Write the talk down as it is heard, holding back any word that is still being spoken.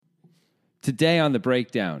Today on the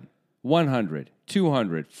breakdown, 100,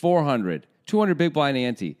 200, 400, 200 big blind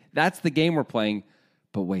ante. That's the game we're playing.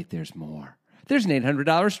 But wait, there's more. There's an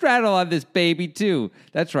 $800 straddle on this baby, too.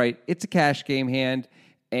 That's right. It's a cash game hand,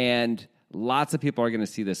 and lots of people are going to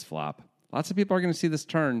see this flop. Lots of people are going to see this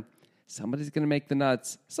turn. Somebody's going to make the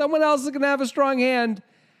nuts. Someone else is going to have a strong hand.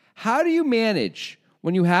 How do you manage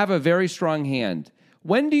when you have a very strong hand?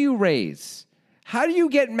 When do you raise? How do you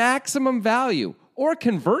get maximum value? Or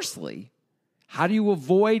conversely, how do you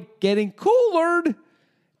avoid getting coolered?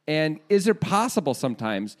 And is it possible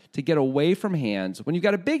sometimes to get away from hands when you've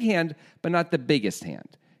got a big hand, but not the biggest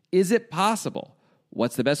hand? Is it possible?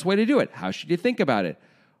 What's the best way to do it? How should you think about it?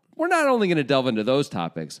 We're not only going to delve into those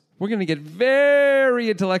topics, we're going to get very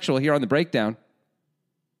intellectual here on The Breakdown.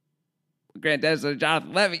 Grant Dessler,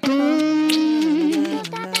 Jonathan Levy.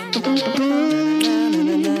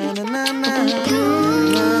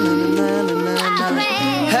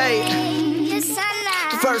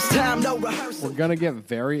 We're going to get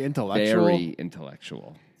very intellectual. Very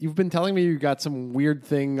intellectual. You've been telling me you got some weird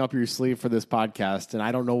thing up your sleeve for this podcast, and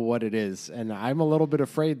I don't know what it is. And I'm a little bit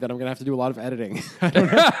afraid that I'm going to have to do a lot of editing.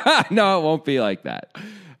 No, it won't be like that.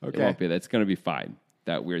 Okay. It won't be. That's going to be fine.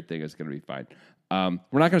 That weird thing is going to be fine.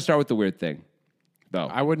 We're not going to start with the weird thing, though.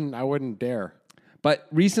 I wouldn't dare. But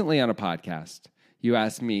recently on a podcast, you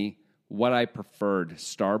asked me what I preferred,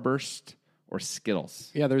 Starburst or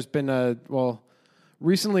Skittles. Yeah, there's been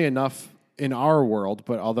recently enough in our world,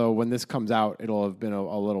 but although when this comes out, it'll have been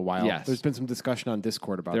a little while. Yes. There's been some discussion on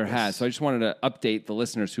Discord about There this. has. So I just wanted to update the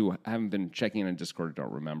listeners who haven't been checking in on Discord or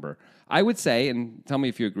don't remember. I would say, and tell me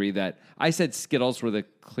if you agree, that I said Skittles were the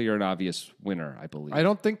clear and obvious winner, I believe. I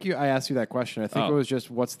don't think I asked you that question. I think it was just,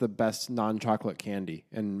 what's the best non-chocolate candy?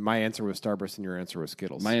 And my answer was Starburst and your answer was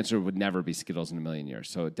Skittles. My answer would never be Skittles in a million years.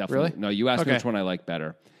 So definitely. Really? No, you asked me Okay. which one I like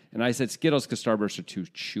better. And I said Skittles because Starbursts are too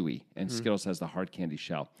chewy, and Skittles has the hard candy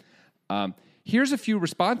shell. Here's a few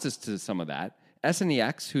responses to some of that.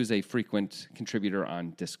 SNEX, who's a frequent contributor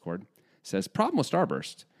on Discord, says, problem with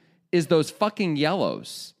Starburst is those fucking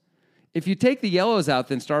yellows. If you take the yellows out,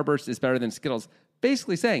 then Starburst is better than Skittles.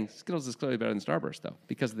 Basically saying Skittles is clearly better than Starburst, though,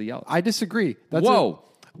 because of the yellows. I disagree. Whoa.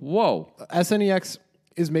 SNEX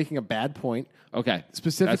is making a bad point. Okay.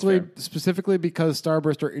 Specifically because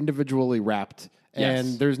Starburst are individually wrapped, and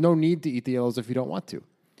Yes. there's no need to eat the yellows if you don't want to.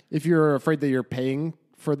 If you're afraid that you're paying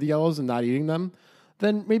for the yellows and not eating them,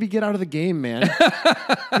 then maybe get out of the game, man.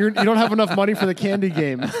 You don't have enough money for the candy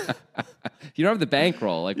game. You don't have the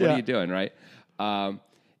bankroll. Like, what Yeah. are you doing, right?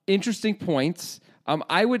 Interesting points.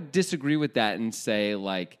 I would disagree with that and say,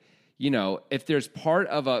 like, if there's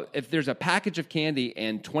a package of candy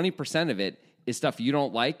and 20% of it is stuff you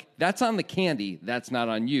don't like, that's on the candy. That's not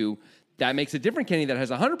on you. That makes a different candy that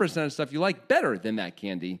has 100% of stuff you like better than that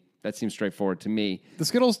candy. That seems straightforward to me. The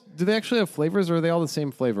Skittles, do they actually have flavors, or are they all the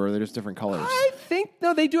same flavor, or are they just different colors? I think,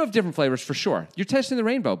 no, they do have different flavors for sure. You're testing the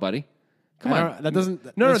rainbow, buddy. Come on. That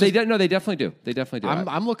doesn't... No, that's they just- definitely do. They definitely do.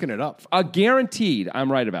 I'm looking it up. Guaranteed,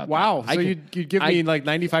 I'm right about Wow. that. So you'd give me like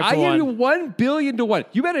 95 to I 1. give you $1 billion to 1.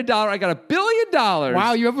 You bet $1, I got $1 billion.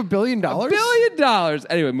 Wow, you have $1 billion? $1 billion.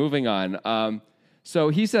 Anyway, moving on. So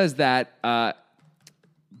he says that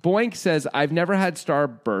Boink says, I've never had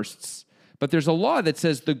Starbursts, but there's a law that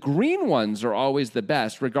says the green ones are always the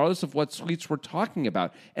best, regardless of what sweets we're talking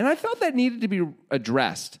about. And I felt that needed to be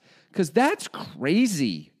addressed because that's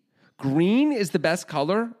crazy. Green is the best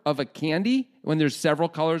color of a candy when there's several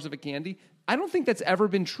colors of a candy. I don't think that's ever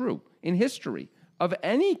been true in history of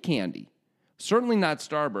any candy. Certainly not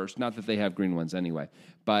Starburst, not that they have green ones anyway.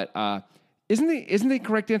 But isn't the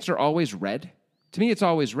correct answer always red? To me, it's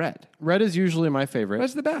always red. Red is usually my favorite.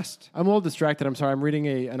 Red's the best. I'm a little distracted. I'm sorry. I'm reading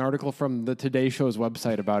an article from the Today Show's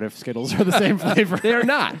website about if Skittles are the same flavor. They're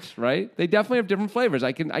not, right? They definitely have different flavors.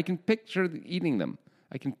 I can picture eating them.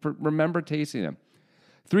 I can remember tasting them.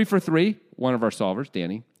 3 for 3, one of our solvers,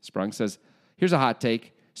 Danny Sprung, says, here's a hot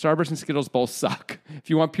take. Starburst and Skittles both suck. If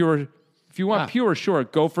you want pure, sure,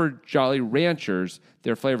 go for Jolly Ranchers.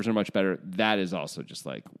 Their flavors are much better. That is also just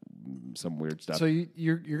like some weird stuff. So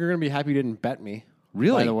you're going to be happy you didn't bet me.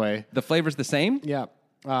 Really? By the way. The flavor's the same? Yeah.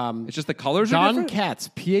 It's just the colors are John different? Katz,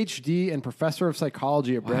 PhD and professor of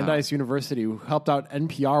psychology at Brandeis University, who helped out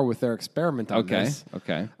NPR with their experiment on this.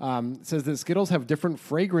 Okay. Says that Skittles have different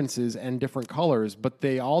fragrances and different colors, but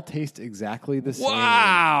they all taste exactly the same.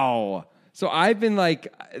 Wow. So I've been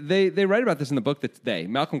like, they write about this in the book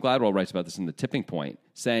Malcolm Gladwell writes about this in The Tipping Point,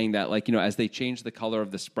 saying that, like, as they change the color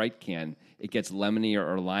of the Sprite can, it gets lemonier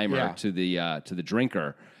or limer to the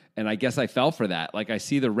drinker. And I guess I fell for that. Like, I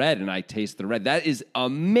see the red and I taste the red. That is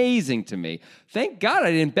amazing to me. Thank God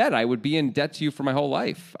I didn't bet. I would be in debt to you for my whole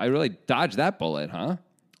life. I really dodged that bullet, huh?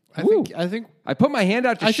 I think I put my hand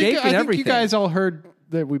out to shake and I think everything. you guys all heard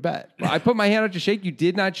that we bet. I put my hand out to shake. You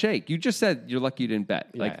did not shake. You just said you're lucky you didn't bet.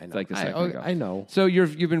 I know. Like a second ago. I know. So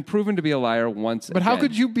you've been proven to be a liar once. But how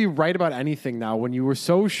could you be right about anything now when you were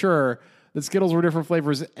so sure that Skittles were different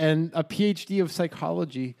flavors and a PhD of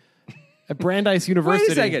psychology at Brandeis University?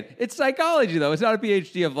 Wait a second. It's psychology, though. It's not a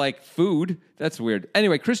PhD of like food. That's weird.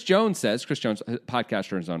 Anyway, Chris Jones,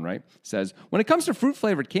 podcaster in his own right, says, when it comes to fruit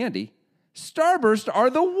flavored candy, Starburst are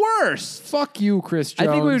the worst. Fuck you, Chris Jones.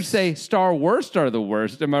 I think we would say Star Worst are the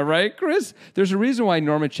worst. Am I right, Chris? There's a reason why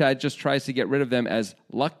Norman Chad just tries to get rid of them as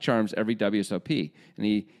luck charms every WSOP. And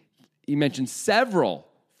he mentioned several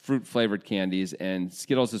fruit-flavored candies, and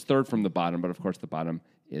Skittles is third from the bottom, but of course the bottom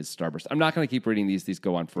is Starburst. I'm not going to keep reading these. These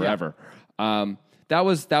go on forever. Yeah. That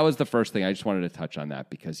was the first thing. I just wanted to touch on that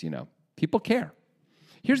because, people care.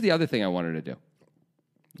 Here's the other thing I wanted to do.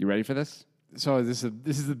 You ready for this? So this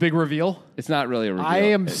is the big reveal? It's not really a reveal. I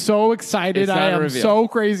am so excited. I am so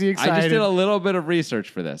crazy excited. I just did a little bit of research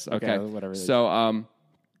for this. Okay. Whatever. So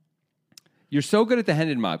you're so good at the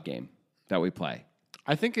Hendon Mob game that we play.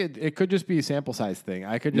 I think it could just be a sample size thing.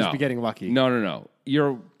 I could just be getting lucky. No.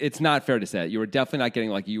 It's not fair to say that. You are definitely not getting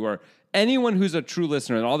lucky. You are anyone who's a true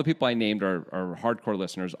listener, and all the people I named are hardcore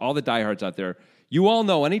listeners, all the diehards out there. You all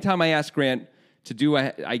know anytime I ask Grant to do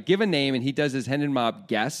I give a name and he does his Hendon Mob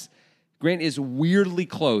guess, Grant is weirdly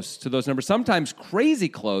close to those numbers, sometimes crazy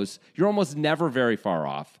close. You're almost never very far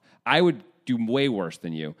off. I would do way worse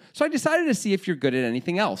than you. So I decided to see if you're good at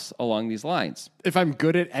anything else along these lines. If I'm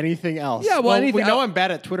good at anything else. Yeah, well anything we know I'm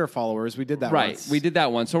bad at Twitter followers. We did that once. Right, we did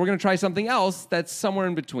that one. So we're going to try something else that's somewhere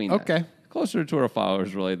in between. Okay. That. Closer to Twitter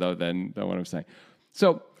followers, really, though, than what I'm saying.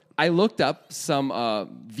 So I looked up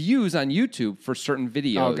some views on YouTube for certain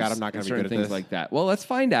videos. Oh, God, I'm not going to be good at things this. like that. Well, let's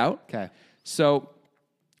find out. Okay. So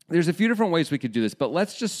there's a few different ways we could do this, but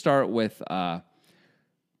let's just start with, I'm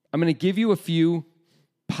going to give you a few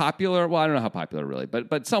popular, well, I don't know how popular really,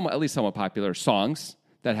 but somewhat, at least somewhat popular songs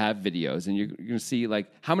that have videos, and you're going to see, like,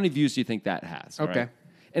 how many views do you think that has? Okay. Right?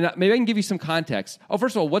 And maybe I can give you some context. Oh,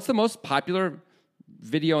 first of all, what's the most popular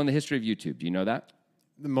video in the history of YouTube? Do you know that?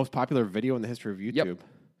 The most popular video in the history of YouTube? Yep.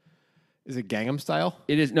 Is it Gangnam Style?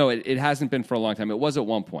 It is. No, it hasn't been for a long time. It was at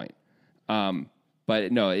one point.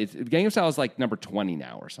 But no, Gangnam Style is like number 20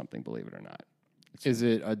 now or something, believe it or not. Is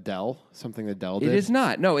it Adele? Something Adele did? It is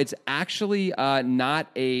not. No, it's actually not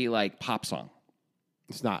a like pop song.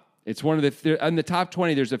 It's not. It's one of the, in the top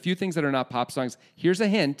 20, there's a few things that are not pop songs. Here's a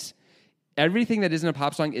hint. Everything that isn't a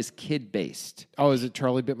pop song is kid-based. Oh, is it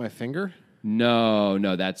Charlie Bit My Finger? No,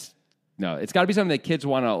 it's got to be something that kids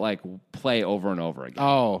want to like play over and over again.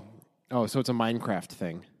 Oh, so it's a Minecraft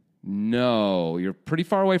thing. No, you're pretty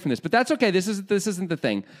far away from this, but that's okay. This isn't the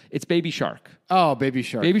thing. It's Baby Shark. Oh, Baby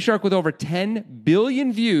Shark. Baby Shark with over 10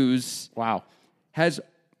 billion views. Wow. Has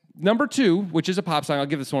number 2, which is a pop song. I'll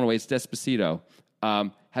give this one away. It's Despacito.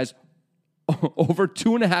 Has over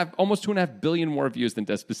almost 2.5 billion more views than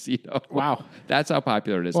Despacito. Wow. That's how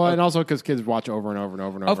popular it is. Well, and also because kids watch over and over and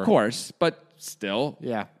over and over. Of course, but still,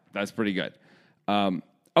 Yeah. that's pretty good.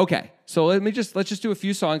 Okay, so let's just do a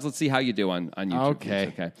few songs. Let's see how you do on YouTube. Okay.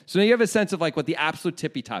 Okay. So now you have a sense of like what the absolute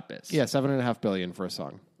tippy top is. Yeah, 7.5 billion for a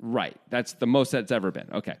song. Right. That's the most that's ever been.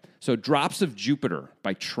 Okay. So Drops of Jupiter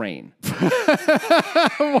by Train.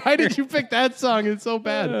 Why did you pick that song? It's so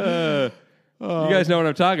bad. You guys know what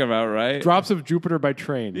I'm talking about, right? Drops of Jupiter by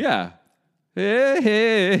Train. Yeah. Hey,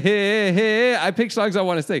 hey, hey, hey. I pick songs I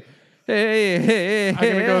want to sing. Hey, hey, I'm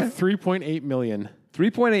going to go 3.8 million.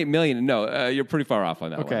 3.8 million. No, you're pretty far off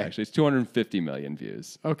on that Okay. one, actually. It's 250 million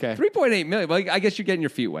views. Okay. 3.8 million. Well, I guess you're getting your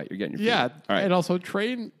feet wet. You're getting your feet Yeah. wet. All right. And also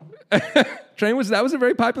Train, Train was a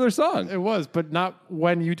very popular song. it was, but not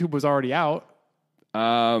when YouTube was already out.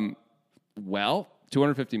 Well,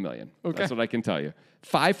 250 million. Okay. That's what I can tell you.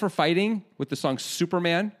 5 for Fighting with the song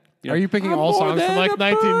Superman. Are you picking I'm all more songs from than like a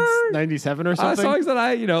bird. 1997 or something? Songs that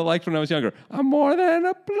I, liked when I was younger. I'm more than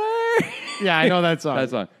a play. Yeah, I know that song. That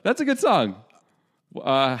song. That's a good song.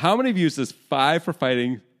 How many views does 5 for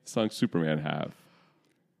Fighting song Superman have?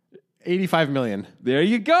 85 million. There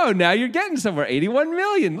you go. Now you're getting somewhere. 81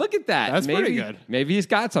 million. Look at that. That's pretty good. Maybe he's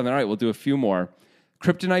got something. All right, we'll do a few more.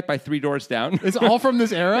 Kryptonite by Three Doors Down. It's all from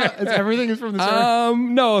this era? Everything is from this era?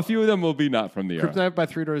 No, a few of them will be not from the era. Kryptonite by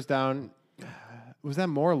Three Doors Down. Was that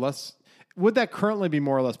more or less? Would that currently be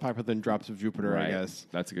more or less popular than Drops of Jupiter, Right. I guess?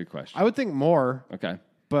 That's a good question. I would think more, Okay.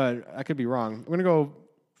 but I could be wrong. I'm going to go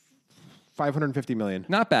 550 million.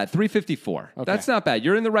 Not bad. 354. Okay. That's not bad.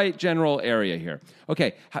 You're in the right general area here.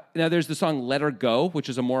 Okay. Now there's the song "Let Her Go," which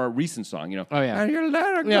is a more recent song. You know. Oh, yeah. And you let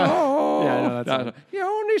her Yeah. go. Yeah, I know that song. You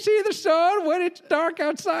only see the sun when it's dark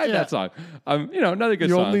outside. Yeah. That song. Another good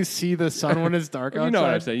You song. only see the sun when it's dark outside. You know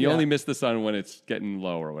what I'm saying. You Yeah. only miss the sun when it's getting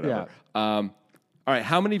low or whatever. All right.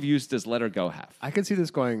 How many views does "Let Her Go" have? I could see this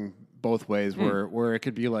going both ways, where it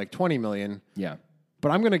could be like 20 million, Yeah. but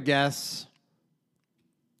I'm going to guess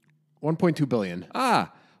 1.2 billion.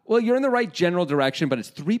 Well, you're in the right general direction, but it's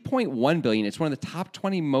 3.1 billion. It's one of the top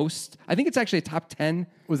 20 most. I think it's actually a top 10.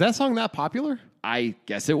 Was that song that popular? I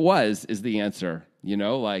guess it was, is the answer.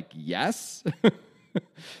 Yes.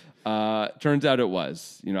 Turns out it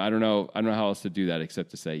was. I don't know how else to do that except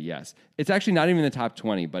to say yes. It's actually not even in the top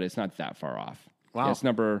 20, but it's not that far off. Wow. Yeah, it's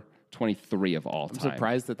number 23 of all time. I'm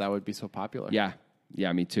surprised that would be so popular.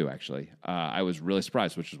 Yeah, me too, actually. I was really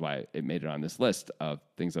surprised, which is why it made it on this list of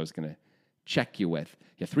things I was going to check you with.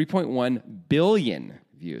 Yeah, 3.1 billion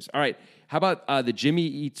views. All right, how about the Jimmy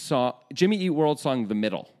Eat World song, "The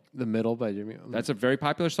Middle"? The Middle by Jimmy. That's a very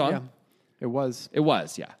popular song. Yeah, it was. It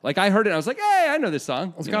was, yeah. Like I heard it, and I was like, "Hey, I know this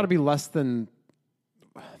song." It's got to be less than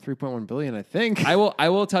 3.1 billion, I think. I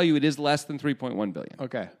will tell you, it is less than 3.1 billion.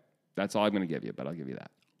 Okay. That's all I'm going to give you, but I'll give you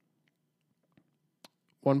that.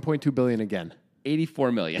 1.2 billion again.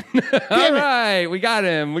 84 million. All right, we got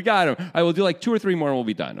him. I will do like 2 or 3 more and we'll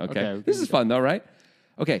be done. Okay. This is fun though, right?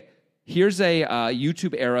 Okay. Here's a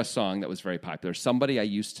YouTube era song that was very popular. "Somebody I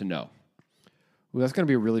Used to Know." Ooh, that's going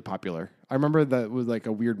to be really popular. I remember that was like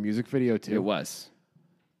a weird music video too. It was.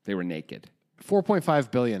 They were naked.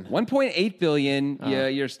 4.5 billion. 1.8 billion. Yeah,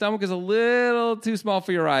 your stomach is a little too small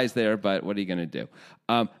for your eyes there, but what are you going to do?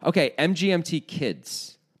 Okay, MGMT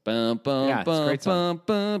Kids. Bum, bum, Yeah, it's a great song.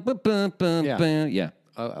 Bum, bum, bum, bum, Yeah. bum. Yeah.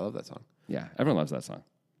 Oh, I love that song. Yeah, everyone loves that song.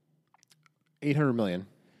 800 million.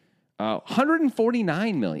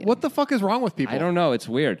 149 million. What the fuck is wrong with people? I don't know. It's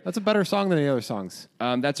weird. That's a better song than the other songs.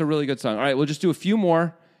 That's a really good song. All right, we'll just do a few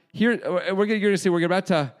more. Here, you're going to see we're about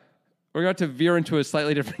to veer into a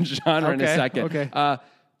slightly different genre in a second. Okay.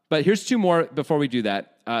 But here's 2 more before we do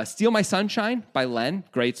that. "Steal My Sunshine" by Len.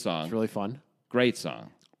 Great song. It's really fun. Great song.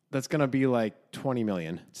 That's going to be like 20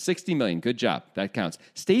 million. 60 million. Good job. That counts.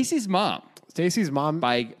 "Stacy's Mom" Stacy's Mom.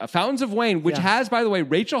 by Fountains of Wayne, which has, by the way,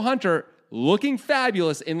 Rachel Hunter looking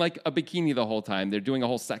fabulous in like a bikini the whole time. They're doing a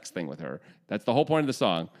whole sex thing with her. That's the whole point of the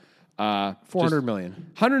song. 400 million.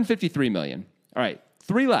 153 million. All right.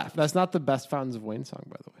 3 left. That's not the best Fountains of Wayne song,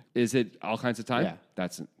 by the way. Is it All Kinds of Time? Yeah.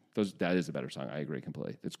 That is a better song. I agree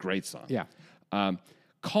completely. It's a great song. Yeah.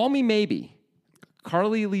 "Call Me Maybe,"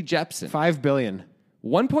 Carly Lee Jepsen. 5 billion.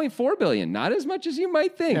 1.4 billion. Not as much as you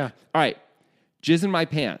might think. Yeah. All right. "Jizz in My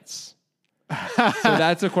Pants." So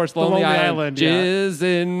that's, of course, Lonely Island. yeah. Jizz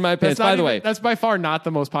in My Pants. By the way, that's by far not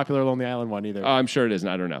the most popular Lonely Island one either. I'm sure it isn't.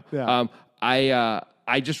 I don't know. Yeah.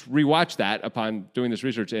 I just rewatched that upon doing this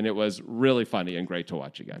research, and it was really funny and great to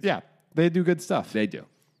watch again. Yeah, they do good stuff. They do.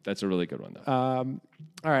 That's a really good one, though.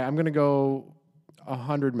 All right, I'm going to go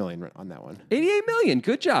 100 million on that one. 88 million.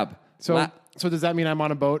 Good job. So does that mean I'm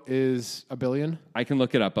on a boat is a billion? I can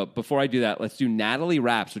look it up, but before I do that, let's do Natalie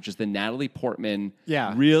Raps, which is the Natalie Portman,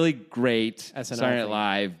 Yeah. really great SNL Saturday Night thing.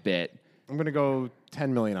 Live bit. I'm going to go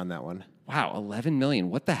 10 million on that one. Wow, 11 million.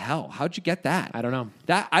 What the hell? How'd you get that? I don't know.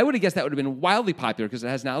 That I would have guessed that would have been wildly popular because it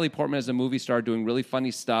has Natalie Portman as a movie star doing really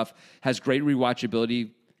funny stuff, has great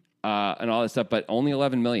rewatchability and all that stuff, but only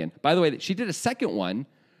 11 million. By the way, she did a second one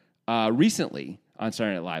recently on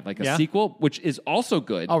Saturday Night Live, like a sequel, which is also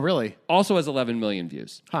good. Oh, really? Also has 11 million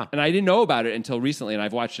views. Huh. And I didn't know about it until recently, and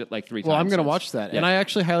I've watched it like 3 times. Well, I'm going to since. watch that. Yeah. And I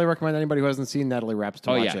actually highly recommend anybody who hasn't seen Natalie Raps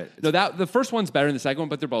to watch it. No, the first one's better than the second one,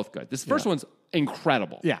 but they're both good. This first one's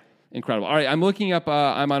incredible. Yeah. Incredible. All right, I'm looking up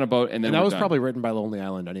I'm on a boat, and then And that we're was done. probably written by Lonely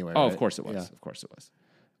Island anyway. Oh, right? of course it was. Yeah. Of course it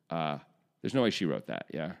was. There's no way she wrote that.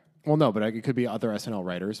 Yeah. Well, no, but it could be other SNL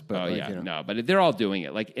writers. But Oh, like, yeah. You know. No, but they're all doing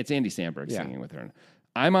it. Like, it's Andy Samberg Yeah. singing with her.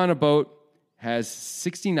 I'm on a boat has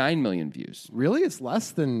 69 million views. Really? It's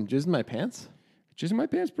less than Jizz in My Pants? Jizz in My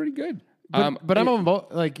Pants, pretty good. But I'm on a boat.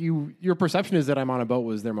 Like, your perception is that I'm on a boat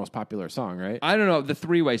was their most popular song, right? I don't know. The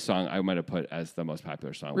three-way song I might have put as the most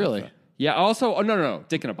popular song. Really? Yeah. Also, no.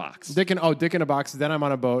 Dick in a Box. Dick in a Box. Then I'm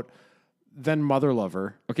on a boat. Then Mother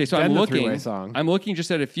Lover. Okay, so then I'm the looking. three-way song. I'm looking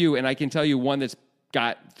just at a few, and I can tell you one that's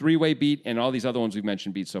got three-way beat, and all these other ones we've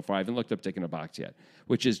mentioned beat so far. I haven't looked up Dick in a Box yet,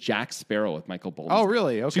 which is Jack Sparrow with Michael Bolton. Oh,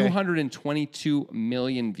 really? Okay. 222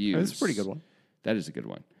 million views. That's a pretty good one. That is a good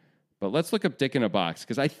one. But let's look up Dick in a Box,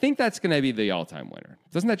 because I think that's going to be the all-time winner.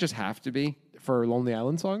 Doesn't that just have to be? For Lonely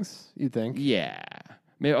Island songs, you'd think. Yeah.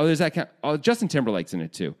 Maybe, there's that kind. Oh, Justin Timberlake's in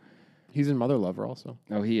it too. He's in Mother Lover also.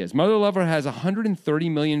 Oh, he is. Mother Lover has 130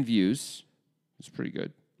 million views. It's pretty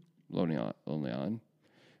good. Lonely Island.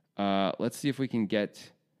 Let's see if we can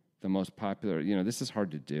get the most popular. This is hard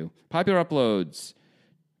to do. Popular uploads.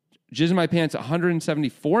 Jizz in My Pants,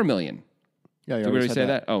 174 million. Yeah, you Did we already say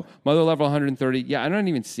that? Oh, Mother Level, 130. Yeah, I'm not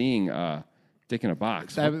even seeing Dick in a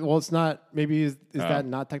Box. Well, it's not. Maybe is that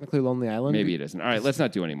not technically Lonely Island? Maybe it isn't. All right, let's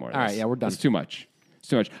not do any more of this. All right, yeah, we're done. It's too much.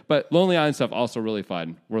 But Lonely Island stuff, also really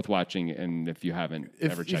fun, worth watching. And if you haven't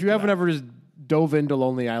ever checked if you haven't it out. ever just dove into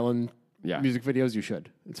Lonely Island Yeah. music videos, you should.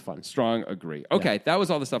 It's fun. Strong agree. Okay, that was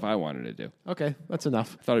all the stuff I wanted to do. Okay, that's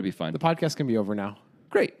enough. Thought it'd be fun. The podcast can be over now.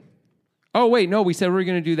 Great. Oh, wait, no, we said we were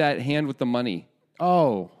going to do that hand with the money.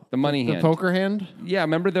 Oh. The money The hand. poker hand? Yeah,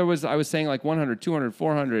 remember I was saying like 100, 200,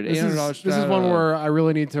 400, $800. This is one where I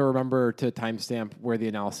really need to remember to timestamp where the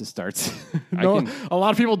analysis starts. A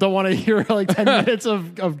lot of people don't want to hear like 10 minutes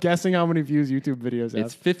of guessing how many views YouTube videos have.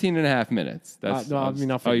 It's 15 and a half minutes. I'll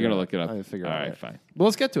you're figure going to it look it out. up? I'll figure it All out. right, fine. Well,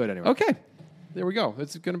 let's get to it anyway. Okay. There we go.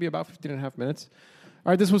 It's going to be about 15 and a half minutes. All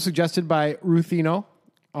right, this was suggested by Ruthino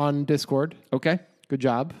on Discord. Okay. Good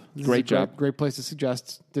job. This Great is a job. Great place to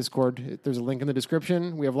suggest Discord. There's a link in the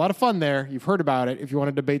description. We have a lot of fun there. You've heard about it. If you want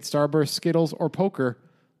to debate Starburst, Skittles, or poker,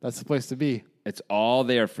 that's the place to be. It's all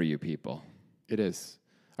there for you people. It is.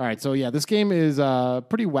 All right, so yeah, this game is a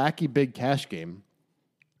pretty wacky big cash game.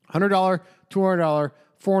 $100, $200,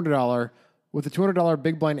 $400 with a $200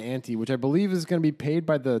 big blind ante, which I believe is going to be paid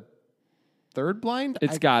by the third blind.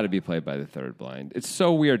 It's got to be played by the third blind. It's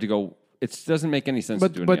so weird to go. It doesn't make any sense to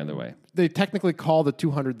do it any other way. They technically call the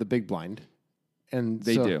 200 the big blind. And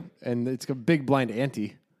They do. And it's a big blind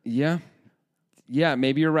ante. Yeah. Yeah,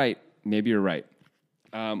 maybe you're right.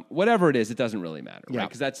 Whatever it is, it doesn't really matter, right? Yeah.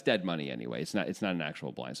 Because that's dead money anyway. It's not an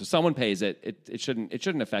actual blind. So someone pays it. It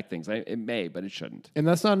shouldn't affect things. It may, but it shouldn't. And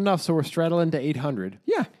that's not enough, so we're straddling to 800.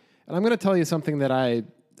 Yeah. And I'm going to tell you something that I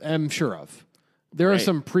am sure of. There are Great.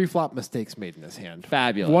 some pre-flop mistakes made in this hand.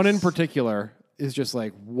 Fabulous. One in particular is just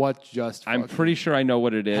like, what just I'm fucking pretty sure I know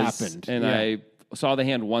what it is. happened. And Yeah. I saw the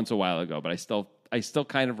hand once a while ago, but I still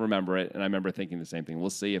kind of remember it, and I remember thinking the same thing. We'll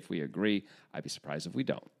see if we agree. I'd be surprised if we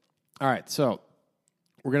don't. All right, so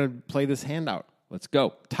we're going to play this hand out. Let's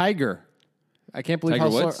go. Tiger. I can't believe Tiger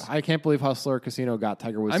Woods? Hustler Casino got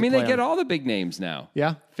Tiger Woods. I to mean, play they get on. all the big names now.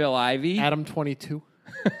 Yeah. Phil Ivey. Adam 22.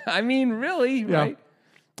 I mean, really, Yeah. right?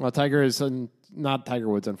 Well, Tiger is not Tiger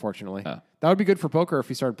Woods, unfortunately. Oh. That would be good for poker if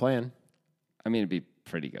he started playing. I mean, it'd be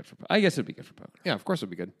pretty good for. I guess it'd be good for poker. Yeah, of course it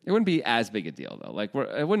would be good. It wouldn't be as big a deal though. Like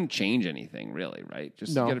it wouldn't change anything really, right?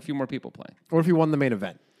 Just No. get a few more people playing. Or if he won the main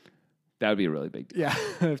event. That would be a really big deal. Yeah,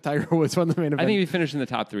 if Tiger Woods won the main event. I think if you finish in the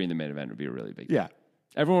top 3 in the main event, would be a really big deal. Yeah,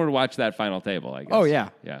 Everyone would watch that final table. I guess. Oh, yeah.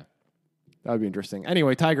 Yeah. that would be interesting.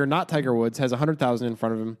 Anyway, Tiger, not Tiger Woods, has 100,000 in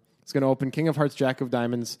front of him. It's going to open King of Hearts, Jack of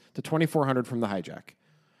Diamonds to 2,400 from the hijack.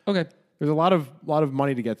 Okay. There's a lot of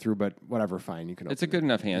money to get through, but whatever, fine. You can open It's a good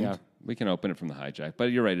enough hand. Yeah. We can open it from the hijack. But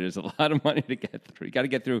you're right, it is a lot of money to get through. You got to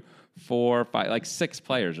get through 4, 5, like 6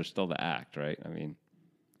 players are still the act, right? I mean,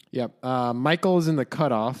 Yep. Michael is in the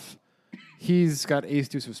cutoff. He's got ace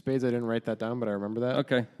deuce of spades. I didn't write that down, but I remember that.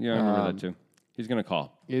 okay. Yeah, I remember that too. He's going to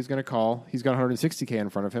call. He's going to call. He's got 160K in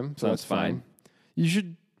front of him, so That's that's fine. fine. You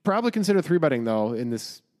should probably consider 3-betting, though, in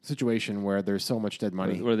this situation where there's so much dead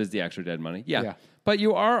money. Where there's the extra dead money. Yeah. Yeah. But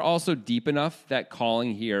you are also deep enough that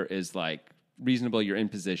calling here is like reasonable. You're in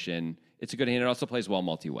position. It's a good hand. It also plays well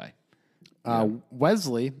multi-way.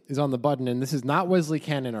 Wesley is on the button, and this is not Wesley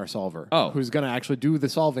Cannon, our solver, who's going to actually do the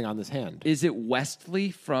solving on this hand. Is it Westley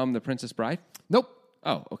from The Princess Bride? Nope.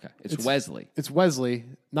 Oh, okay. It's Wesley. It's Wesley,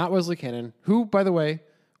 not Wesley Cannon, who, by the way,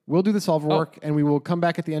 will do the solver work, and we will come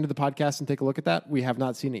back at the end of the podcast and take a look at that. We have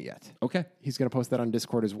not seen it yet. Okay. He's going to post that on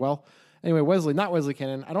Discord as well. Anyway, Wesley, not Wesley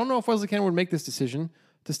Cannon. I don't know if Wesley Cannon would make this decision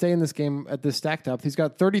to stay in this game at this stack depth. He's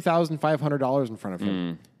got $30,500 in front of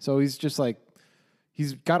him. So he's just like,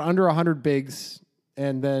 he's got under 100 bigs,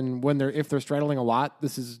 and then if they're straddling a lot,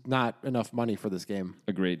 this is not enough money for this game.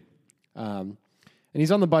 Agreed. And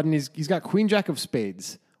he's on the button. He's got Queen Jack of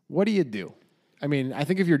Spades. What do you do? I mean, I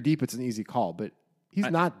think if you're deep, it's an easy call, but he's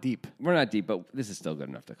not deep. We're not deep, but this is still good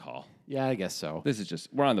enough to call. Yeah, I guess so. This is just,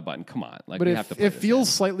 we're on the button. Come on. Like, But we have to play it this feels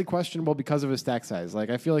slightly questionable because of his stack size. Like,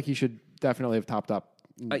 I feel like he should definitely have topped up.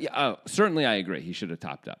 Certainly, I agree. He should have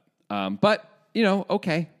topped up. But,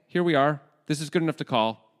 okay, here we are. This is good enough to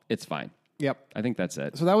call. It's fine. Yep. I think that's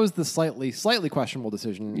it. So that was the slightly questionable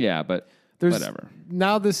decision. Yeah, but There's, whatever.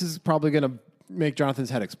 Now this is probably going to make Jonathan's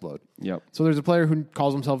head explode. Yep. So there's a player who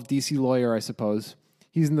calls himself DC Lawyer, I suppose.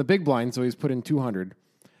 He's in the big blind, so he's put in 200.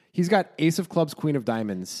 He's got Ace of Clubs, Queen of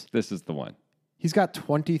Diamonds. This is the one. He's got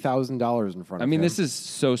 $20,000 in front of him. I mean, this is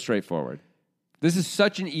so straightforward. This is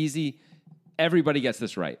such an easy, everybody gets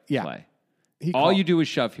this right Yeah. play. All you do is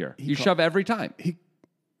shove here. You shove every time. He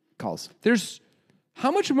calls.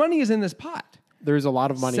 How much money is in this pot? There's a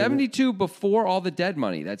lot of money. 72 before all the dead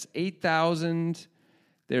money. That's 8,000.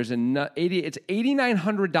 There's it's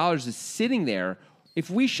 $8,900 is sitting there. If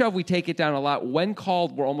we shove, we take it down a lot. When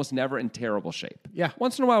called, we're almost never in terrible shape. Yeah.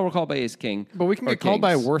 Once in a while, we're called by ace king. But we can get called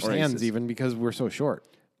by worse hands even because we're so short.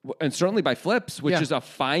 And certainly by flips, which is a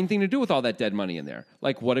fine thing to do with all that dead money in there.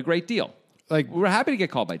 Like, what a great deal. Like, we're happy to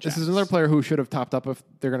get called by jacks. This is another player who should have topped up if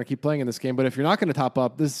they're going to keep playing in this game. But if you're not going to top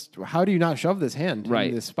up, how do you not shove this hand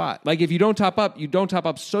in this spot? Like, if you don't top up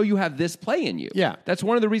so you have this play in you. Yeah. That's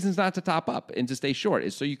one of the reasons not to top up and to stay short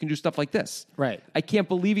is so you can do stuff like this. Right. I can't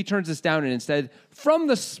believe he turns this down and instead from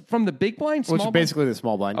the big blind, small Which is basically the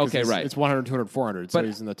small blind. Okay, right. It's 100, 200, 400, so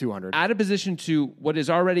he's in the 200. Out of position to what is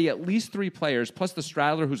already at least 3 players, plus the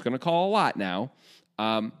straddler who's going to call a lot now.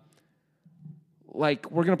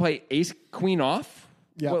 Like, we're going to play ace, queen off.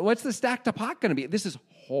 Yeah. What's the stack to pot going to be? This is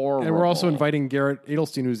horrible. And we're also inviting Garrett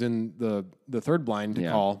Adelstein, who's in the third blind, to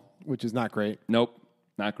call, which is not great. Nope,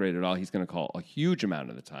 not great at all. He's going to call a huge amount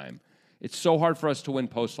of the time. It's so hard for us to win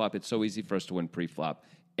post-flop. It's so easy for us to win pre-flop.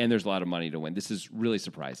 And there's a lot of money to win. This is really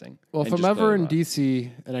surprising. Well, if I'm ever in D.C.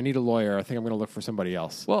 and I need a lawyer, I think I'm going to look for somebody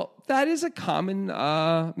else. Well, that is a common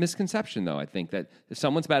misconception, though, I think, that if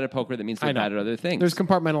someone's bad at poker, that means they're bad at other things. There's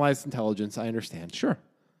compartmentalized intelligence. I understand. Sure.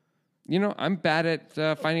 You know, I'm bad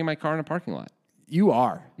at finding my car in a parking lot. You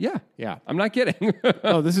are. Yeah. Yeah. I'm not kidding.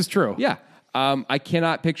 Oh, this is true. Yeah. I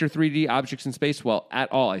cannot picture 3D objects in space well at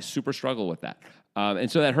all. I super struggle with that. And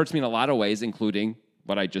so that hurts me in a lot of ways, including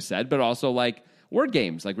what I just said, but also like word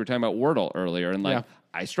games. Like we were talking about Wordle earlier. And like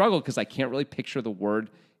I struggle because I can't really picture the word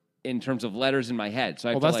in terms of letters in my head.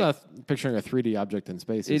 So that's not picturing a 3D object in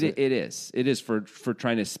space, is it? It is. It is for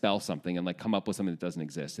trying to spell something and like come up with something that doesn't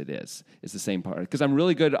exist. It is. It's the same part. Because I'm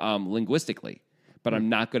really good linguistically, but I'm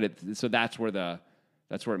not good at... So that's where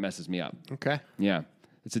it messes me up. Okay. Yeah.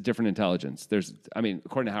 It's a different intelligence.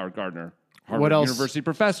 According to Howard Gardner, Harvard What else? University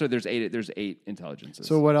professor, there's 8 intelligences.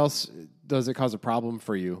 So what else does it cause a problem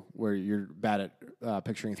for you where you're bad at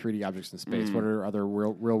picturing 3D objects in space? What are other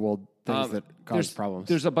real world things that cause problems?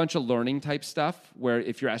 There's a bunch of learning type stuff where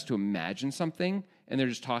if you're asked to imagine something and they're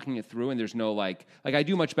just talking it through and there's no like I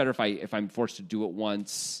do much better if I'm forced to do it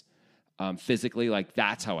once physically. Like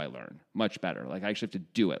that's how I learn much better. Like I actually have to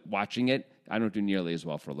do it. Watching it, I don't do nearly as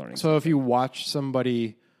well for learning. So if you watch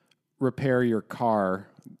somebody repair your car,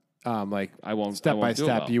 I won't step by do it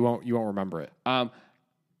step, well. you won't remember it.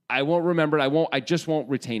 I won't remember it. I just won't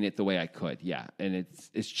retain it the way I could. Yeah. And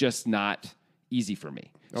it's just not easy for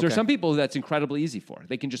me. So there's some people that's incredibly easy for.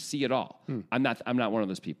 They can just see it all. I'm not one of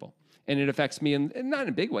those people. And it affects me in not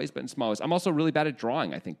in big ways, but in small ways. I'm also really bad at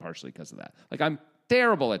drawing, I think, partially because of that. Like I'm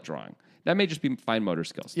terrible at drawing. That may just be fine motor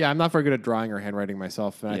skills. Yeah, I'm not very good at drawing or handwriting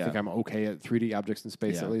myself, and I think I'm okay at 3D objects in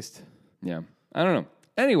space at least. Yeah. I don't know.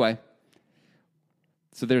 Anyway.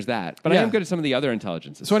 So there's that. But I am good at some of the other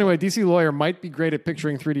intelligences. So anyway, DC Lawyer might be great at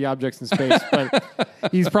picturing 3D objects in space, but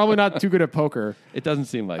he's probably not too good at poker. It doesn't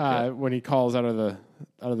seem like it. When he calls out of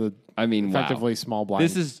the effectively small blind.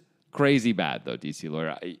 This is crazy bad, though, DC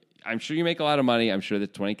Lawyer. I'm sure you make a lot of money. I'm sure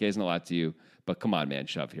that 20K isn't a lot to you. But come on, man.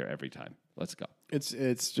 Shove here every time. Let's go.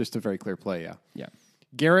 It's just a very clear play, yeah. Yeah.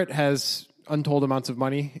 Garrett has untold amounts of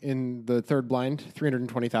money in the third blind,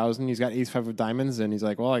 320,000. He's got ace-5 of diamonds, and he's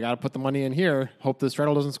like, well, I got to put the money in here. Hope the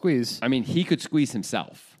straddle doesn't squeeze. I mean, he could squeeze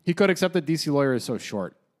himself. He could, except that DC Lawyer is so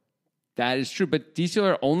short. That is true. But DC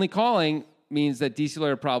Lawyer only calling means that DC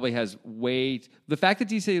Lawyer probably has the fact that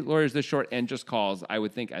DC Lawyer is this short and just calls, I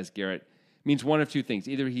would think, as Garrett, means one of two things.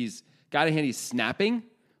 Either he's got a hand he's snapping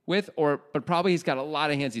with, but probably he's got a lot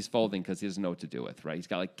of hands he's folding because he doesn't know what to do with, right? He's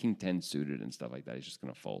got like King 10 suited and stuff like that. He's just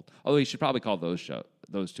going to fold. Although he should probably call those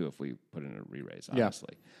two if we put in a re-raise,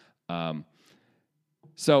 honestly. Yeah.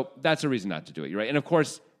 So that's a reason not to do it, right? And of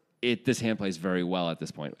course, this hand plays very well at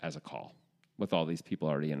this point as a call with all these people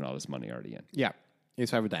already in and all this money already in. Yeah.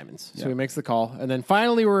 Ace-5 of diamonds. So he makes the call. And then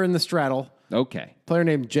finally we're in the straddle. Okay. Player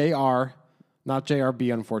named JR. Not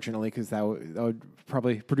JRB, unfortunately, because that would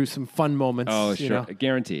probably produce some fun moments. Oh, sure. You know?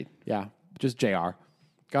 Guaranteed. Yeah, just JR.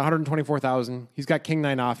 Got 124,000. He's got King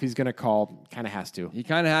 9 off. He's going to call. Kind of has to. He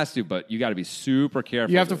kind of has to, but you got to be super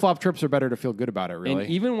careful. You have to flop trips or better to feel good about it, really.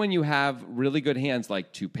 And even when you have really good hands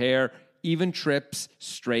like 2 pair, even trips,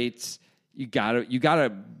 straights, you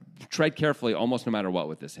gotta tread carefully almost no matter what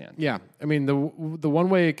with this hand. Yeah, I mean the one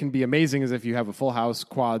way it can be amazing is if you have a full house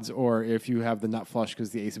quads, or if you have the nut flush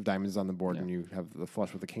because the ace of diamonds is on the board and you have the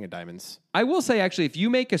flush with the king of diamonds. I will say actually,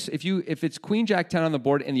 if it's queen jack 10 on the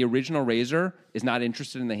board and the original raiser is not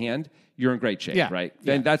interested in the hand, you're in great shape, Yeah, right?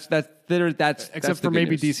 yeah. Then that's Except for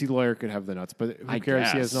maybe DC Lawyer could have the nuts, but who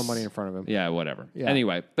cares? He has no money in front of him. Yeah, whatever. Yeah.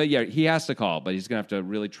 Anyway, but yeah, he has to call, but he's gonna have to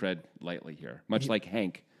really tread lightly here, much like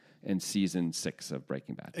Hank in season 6 of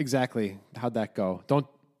Breaking Bad. Exactly. How'd that go? Don't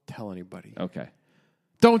tell anybody. Okay.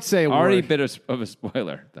 Don't say a Already word. a bit of a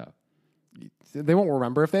spoiler, though. They won't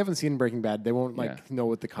remember. If they haven't seen Breaking Bad, they won't know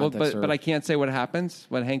what the context but I can't say what happens,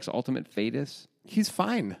 what Hank's ultimate fate is. He's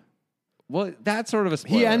fine. Well, that's sort of a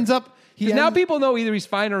spoiler. He ends up... now people know either he's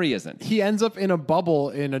fine or he isn't. He ends up in a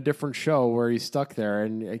bubble in a different show where he's stuck there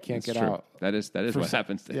and I can't get out. That is what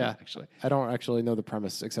happens to him, actually. I don't actually know the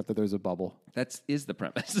premise except that there's a bubble. That is the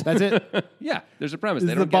premise. That's it? Yeah, there's a premise. Is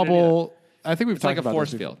They the don't get it bubble... I think we've It's talked like a about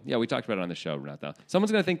force this field. Yeah, we talked about it on the show, not though.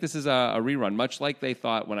 Someone's going to think this is a rerun, much like they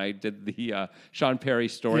thought when I did the Sean Perry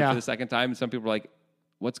story for the second time. And some people were like,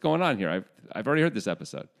 "What's going on here? I've already heard this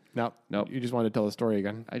episode." Nope. You just wanted to tell the story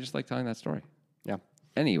again. I just like telling that story. Yeah.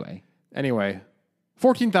 Anyway,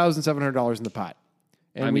 $14,700 in the pot,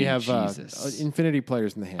 and we have Jesus. infinity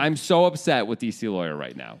players in the hand. I'm so upset with DC Lawyer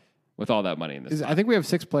right now with all that money in this. I think we have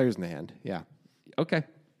 6 players in the hand. Yeah. Okay.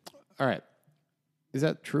 All right. Is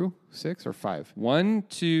that true? 6 or 5? 1,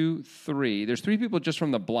 2, 3. There's 3 people just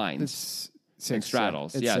from the blinds It's 6. and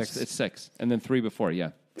straddles. It's Yeah, 6. it's 6, and then 3 before.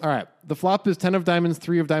 Yeah. All right. The flop is 10 of diamonds,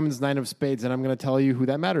 3 of diamonds, 9 of spades, and I'm going to tell you who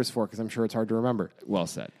that matters for because I'm sure it's hard to remember. Well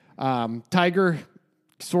said. Tiger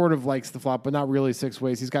sort of likes the flop, but not really 6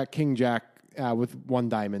 ways. He's got king jack with 1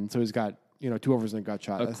 diamond, so he's got 2 overs and a gut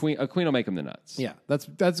shot. A queen will make him the nuts. Yeah,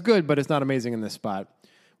 that's good, but it's not amazing in this spot.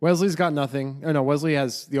 Wesley's got nothing. Oh, no, Wesley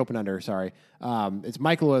has the open ender, sorry. It's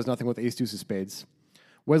Michael who has nothing with ace deuce of spades.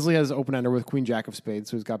 Wesley has open ender with queen jack of spades,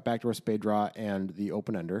 so he's got backdoor spade draw and the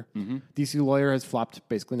open ender. Mm-hmm. DC Lawyer has flopped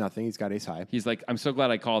basically nothing. He's got ace high. He's like, I'm so glad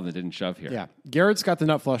I called and didn't shove here. Yeah. Garrett's got the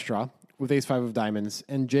nut flush draw with ace 5 of diamonds,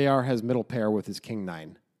 and JR has middle pair with his king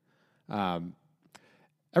 9.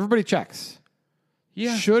 Everybody checks.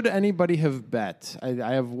 Yeah. Should anybody have bet?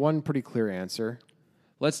 I have one pretty clear answer.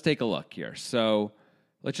 Let's take a look here. So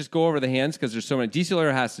let's just go over the hands because there's so many. DC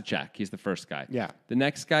Lawyer has to check. He's the first guy. Yeah. The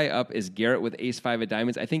next guy up is Garrett with ace 5 of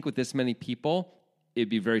diamonds. I think with this many people, it'd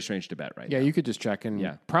be very strange to bet right now. Yeah, you could just check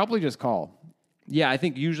and probably just call. Yeah, I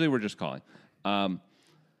think usually we're just calling.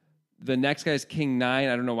 The next guy is king 9.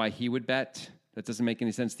 I don't know why he would bet. That doesn't make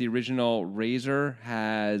any sense. The original raiser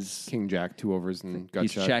has king jack, 2 overs and gut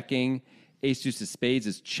he's shot. checking. Ace deuce of spades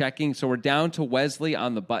is checking. So we're down to Wesley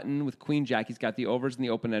on the button with queen jack. He's got the overs and the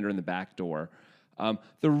open ender in the back door.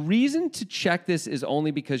 The reason to check this is only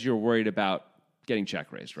because you're worried about getting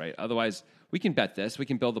check raised, right? Otherwise, we can bet this. We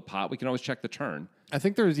can build the pot. We can always check the turn. I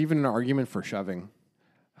think there's even an argument for shoving.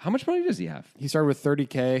 How much money does he have? He started with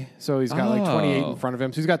 30K, so he's got like 28 in front of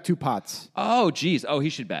him. So he's got 2 pots. Oh, geez. Oh, he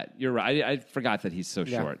should bet. You're right. I forgot that he's so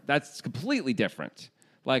short. That's completely different.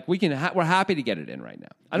 Like we're happy to get it in right now.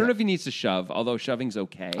 I don't know if he needs to shove, although shoving's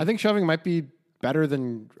okay. I think shoving might be better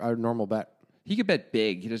than a normal bet. He could bet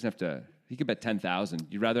big. He doesn't have to. He could bet 10,000.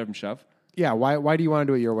 You'd rather have him shove? Yeah. Why do you want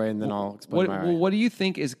to do it your way, and then I'll explain my way. What do you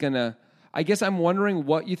think is gonna? I guess I'm wondering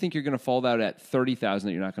what you think you're going to fold out at 30,000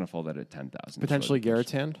 that you're not going to fold out at 10,000. Potentially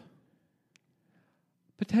Garrett's hand.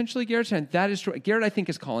 Potentially Garrett's hand. That is true. Garrett, I think,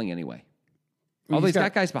 is calling anyway. Although he's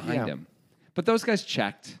got guys behind him, but those guys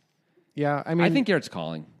checked. Yeah, I mean, I think Garrett's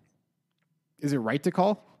calling. Is it right to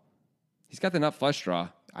call? He's got the nut flush draw.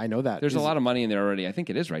 I know that. There's a lot of money in there already. I think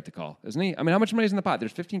it is right to call, isn't he? I mean, how much money is in the pot?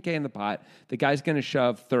 There's 15K in the pot. The guy's going to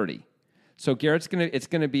shove 30. So it's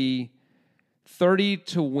going to be 30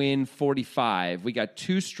 to win 45. We got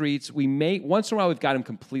 2 streets. Once in a while we've got him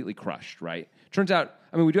completely crushed, right? Turns out,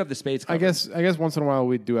 I mean, we do have the spades covered. I guess once in a while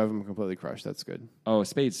we do have him completely crushed. That's good. Oh,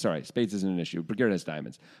 spades. Sorry, spades isn't an issue. But Garrett has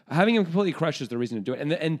diamonds. Having him completely crushed is the reason to do it.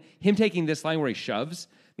 And him taking this line where he shoves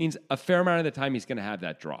means a fair amount of the time he's going to have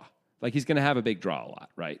that draw. Like he's going to have a big draw a lot,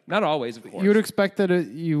 right? Not always, of course. You would expect that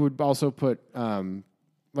you would also put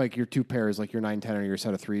like your 2 pairs, like your 9-10 or your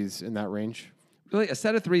set of 3s in that range. Really, a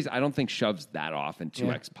set of 3s, I don't think shoves that often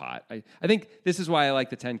 2x pot. I think this is why I like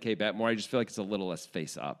the 10K bet more. I just feel like it's a little less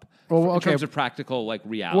face up in terms of practical like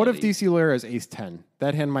reality. What if DC Lawyer has ace 10?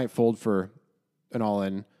 That hand might fold for an all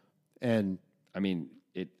in, and I mean,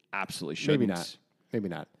 it absolutely shouldn't. Maybe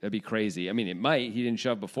not. That'd be crazy. I mean, it might. He didn't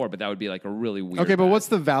shove before, but that would be like a really weird. Okay, but bet. What's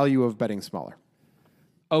the value of betting smaller?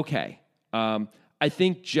 Okay. I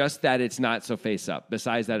think just that it's not so face up.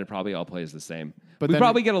 Besides that, it probably all plays the same. But we then-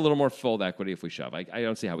 probably get a little more fold equity if we shove. I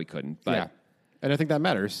don't see how we couldn't. But Yeah. And I think that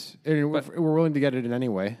matters. And we're willing to get it in any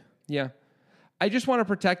way. yeah. I just want to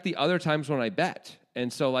protect the other times when I bet.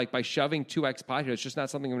 And so, like, by shoving 2x pot here, it's just not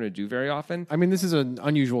something I'm going to do very often. I mean, this is an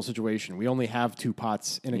unusual situation. We only have 2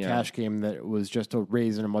 pots in a Yeah. cash game that was just a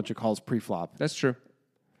raise and a bunch of calls pre-flop. That's true.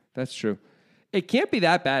 That's true. It can't be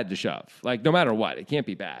that bad to shove. Like, no matter what, it can't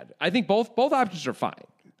be bad. I think both options are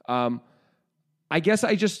fine. I guess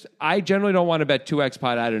I generally don't want to bet 2x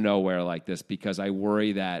pot out of nowhere like this because I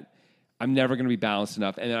worry that I'm never going to be balanced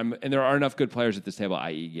enough. And there are enough good players at this table,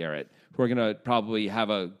 i.e. Garrett, who are going to probably have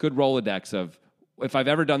a good Rolodex of if I've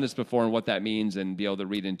ever done this before and what that means and be able to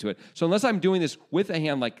read into it. So unless I'm doing this with a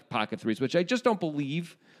hand like pocket threes, which I just don't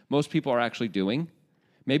believe most people are actually doing,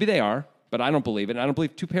 maybe they are, but I don't believe it. And I don't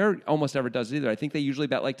believe 2-pair almost ever does it either. I think they usually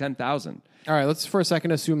bet like 10,000. All right, let's for a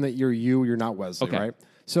second assume that you're not Wesley, Okay. right?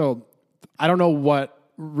 So I don't know what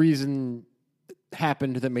reason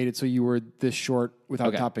happened that made it so you were this short without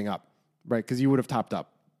Okay. topping up, right? Because you would have topped up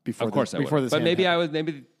before. Of course I before would. this. But hand maybe happened.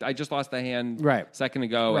 maybe I just lost the hand Right. a second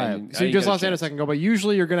ago. Right. And So I you didn't just get lost hand a chance. second ago, but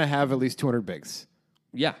usually you're going to have at least 200 bigs,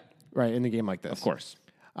 Yeah, right, in the game like this. of course.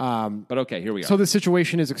 But okay, here we are. So the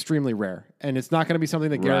situation is extremely rare, and it's not going to be something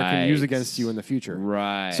that Garrett can use Right. against you in the future.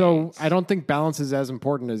 Right. So I don't think balance is as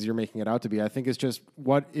important as you're making it out to be. I think it's just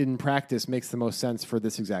what in practice makes the most sense for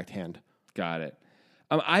this exact hand. Got it.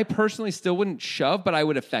 I personally still wouldn't shove, but I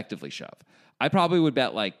would effectively shove. I probably would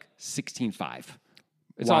bet like 16-5.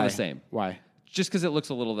 It's all Why? the same. Why? Just because it looks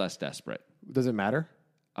a little less desperate. Does it matter?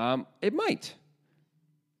 It might.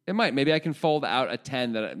 It might. Maybe I can fold out a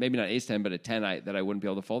 10 that maybe not ace 10, but a 10 that I wouldn't be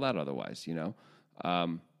able to fold out otherwise, you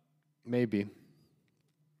know? Maybe.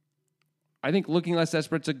 I think looking less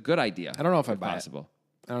desperate is a good idea. I don't know if I buy it. possible.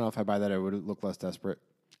 I don't know if I buy that. It would look less desperate.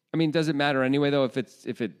 I mean, does it matter anyway though? If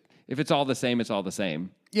it's all the same, it's all the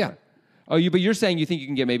same. Yeah. But you're saying you think you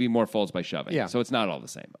can get maybe more folds by shoving. Yeah. So it's not all the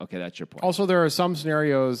same. Okay, that's your point. Also, there are some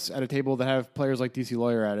scenarios at a table that have players like DC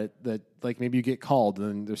Lawyer at it that, like, maybe you get called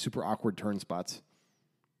and they're super awkward turn spots.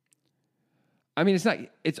 I mean,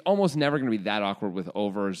 it's almost never going to be that awkward with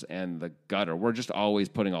overs and the gutter. We're just always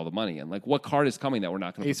putting all the money in. Like, what card is coming that we're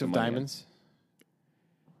not going to put Ace the of money diamonds.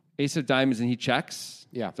 in? Ace of diamonds, and he checks.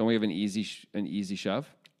 Yeah. Don't we have an easy shove?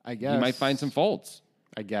 I guess. You might find some folds.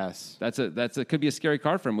 I guess. Could be a scary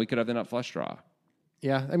card for him. We could have the nut flush draw.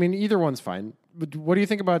 Yeah. I mean, either one's fine. But what do you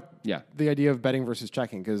think about Yeah. the idea of betting versus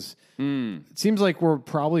checking? Because it seems like we're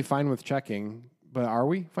probably fine with checking, but are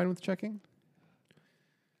we fine with checking?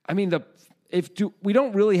 I mean, we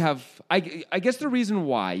don't really have. I guess the reason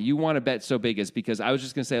why you want to bet so big is because I was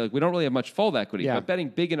just going to say, like, we don't really have much fold equity, Yeah. but betting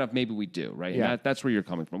big enough, maybe we do, right? Yeah. And that's where you're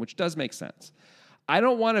coming from, which does make sense. I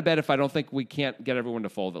don't want to bet if I don't think we can't get everyone to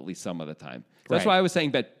fold at least some of the time. That's Right. why I was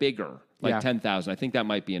saying bet bigger, like Yeah. 10,000. I think that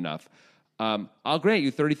might be enough. I'll grant you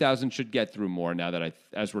 30,000 should get through more now that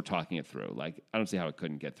as we're talking it through. Like, I don't see how it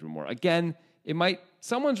couldn't get through more. Again,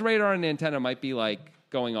 someone's radar and antenna might be like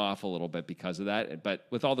going off a little bit because of that. But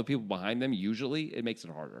with all the people behind them, usually it makes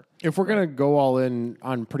it harder. If we're going to go all in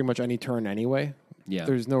on pretty much any turn anyway, Yeah.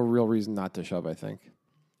 there's no real reason not to shove, I think.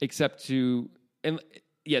 Except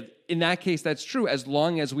in that case, that's true as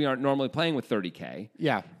long as we aren't normally playing with 30K.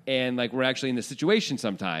 Yeah. And like we're actually in the situation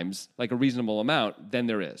sometimes, like a reasonable amount, then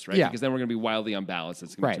there is, right? Yeah. Because then we're going to be wildly unbalanced.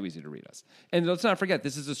 It's going to Right. be too easy to read us. And let's not forget,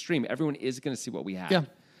 this is a stream. Everyone is going to see what we have. Yeah.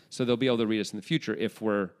 So they'll be able to read us in the future if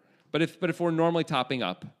we're normally topping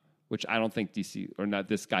up, which I don't think DC or not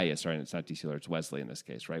this guy is. Sorry, it's not DC, it's Wesley in this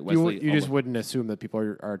case, right? Wesley, You just wouldn't assume that people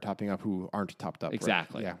are topping up who aren't topped up. right?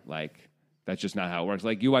 exactly. Yeah. Like that's just not how it works.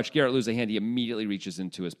 Like you watch Garrett lose a hand, he immediately reaches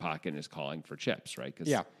into his pocket and is calling for chips, right? Because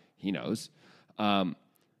Yeah. he knows.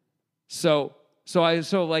 So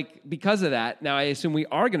like because of that, now I assume we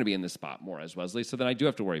are going to be in this spot more as Wesley. So then I do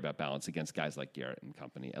have to worry about balance against guys like Garrett and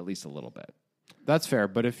company, at least a little bit. That's fair.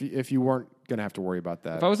 But if you weren't going to have to worry about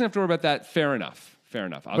that. If I wasn't have to worry about that, fair enough.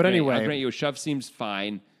 But anyway- I'll grant you a shove seems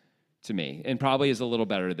fine to me, and probably is a little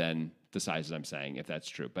better than the sizes I'm saying, if that's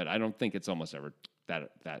true. But I don't think it's almost ever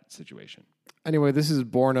that situation. Anyway, this is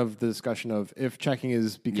born of the discussion of if checking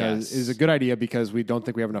is Yes. is a good idea because we don't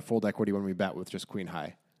think we have enough fold equity when we bet with just queen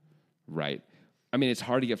high. Right. I mean, it's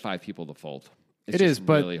hard to get 5 people to fold. It's It is, just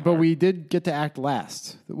but really but hard. we did get to act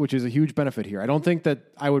last, which is a huge benefit here. I don't think that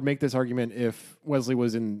I would make this argument if Wesley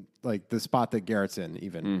was in like the spot that Garrett's in,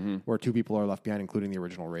 even Mm-hmm. where 2 people are left behind, including the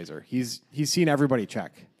original raiser. He's seen everybody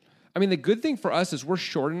check. I mean, the good thing for us is we're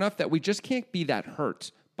short enough that we just can't be that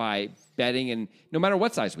hurt by betting, and no matter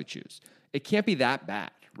what size we choose, it can't be that bad,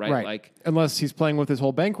 right? Right. Like, unless he's playing with his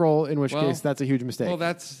whole bankroll, in which Well- case that's a huge mistake.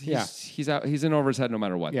 well, he's out. He's in over his head no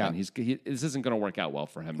matter what. Yeah. Then this isn't going to work out well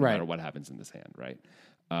for him no Right. matter what happens in this hand, right?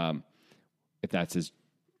 If that's his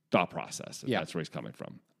thought process, if Yeah. that's where he's coming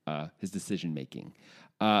from, his decision making.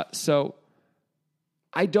 So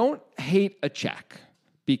I don't hate a check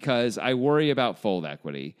because I worry about fold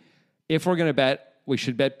equity. If we're going to bet, we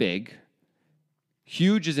should bet big.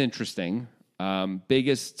 Huge is interesting. Big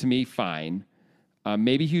is, to me, fine.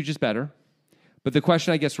 Maybe huge is better. But the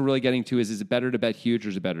question I guess we're really getting to is it better to bet huge or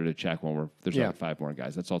is it better to check when there's only 5 more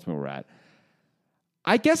guys? That's ultimately where we're at.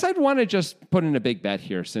 I guess I'd want to just put in a big bet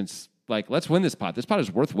here since, let's win this pot. This pot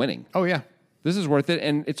is worth winning. Oh, yeah. This is worth it,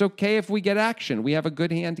 and it's okay if we get action. We have a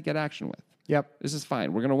good hand to get action with. Yep. This is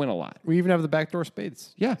fine. We're going to win a lot. We even have the backdoor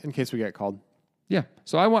spades. Yeah. In case we get called. Yeah.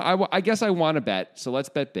 So I guess I want to bet. So let's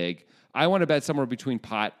bet big. I want to bet somewhere between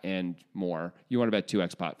pot and more. You want to bet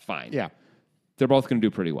 2x pot. Fine. Yeah. They're both going to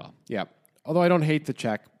do pretty well. Yeah. Although I don't hate the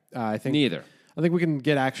check. I think Neither. I think we can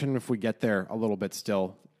get action if we get there a little bit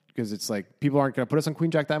still. Because it's like people aren't going to put us on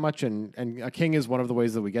queen jack that much, and a king is one of the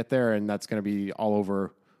ways that we get there, and that's going to be all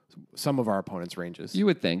over some of our opponents' ranges. You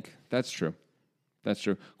would think. That's true. That's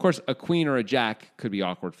true. Of course, a queen or a jack could be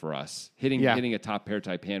awkward for us. Hitting a top pair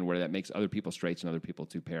type hand where that makes other people straights and other people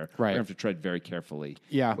 2 pair. Right. We're going to have to tread very carefully.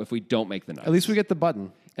 Yeah. If we don't make the nuts. At least we get the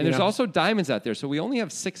button. And there's also diamonds out there, so we only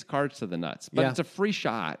have 6 cards to the nuts. But Yeah. it's a free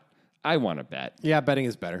shot. I want to bet. Yeah, betting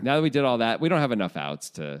is better. Now that we did all that, we don't have enough outs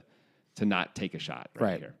to not take a shot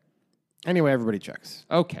right here. Anyway, everybody checks.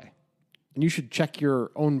 Okay. And you should check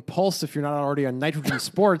your own pulse if you're not already on Nitrogen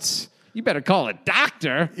Sports. You better call a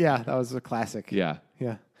doctor. Yeah, that was a classic. Yeah.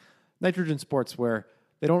 Yeah. Nitrogen Sports, where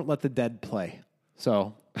they don't let the dead play.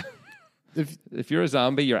 So If you're a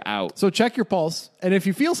zombie, you're out. so check your pulse. And if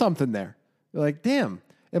you feel something there, you're like, damn,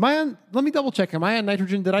 am I on? Let me double check. Am I on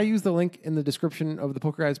Nitrogen? Did I use the link in the description of the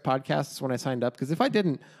Poker Guys podcasts when I signed up? Because if I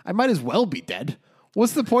didn't, I might as well be dead.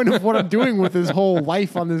 What's the point of what I'm doing with this whole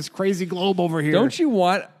life on this crazy globe over here? Don't you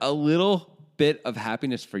want a little bit of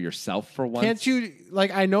happiness for yourself for once? Can't you?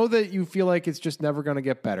 Like, I know that you feel like it's just never going to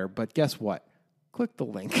get better, but guess what? Click the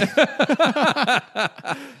link.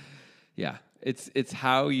 Yeah. It's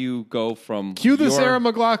how you go from Cue the Sarah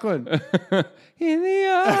McLachlan. in the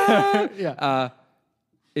eye. Yeah.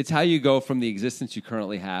 It's how you go from the existence you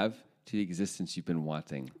currently have to the existence you've been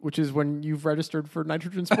wanting. Which is when you've registered for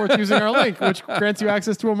Nitrogen Sports using our link, which grants you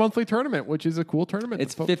access to a monthly tournament, which is a cool tournament.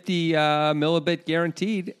 It's 50 millibit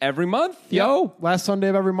guaranteed every month. Yo. Last Sunday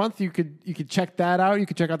of every month, you could check that out. You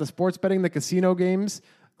could check out the sports betting, the casino games.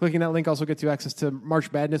 Clicking that link also gets you access to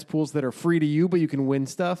March Madness pools that are free to you, but you can win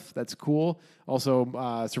stuff. That's cool. Also,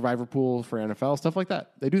 Survivor pool for NFL, stuff like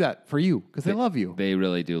that. They do that for you because they love you. They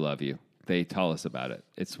really do love you. They tell us about it.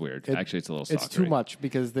 It's weird. Actually, it's a little stalkery. It's too much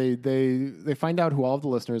because they find out who all of the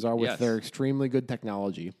listeners are with Yes. their extremely good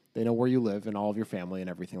technology. They know where you live and all of your family and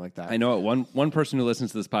everything like that. I know it. One person who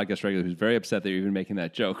listens to this podcast regularly who's very upset that you're even making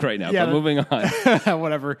that joke right now. Yeah, but moving on.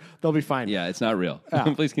 Whatever. They'll be fine. Yeah, it's not real.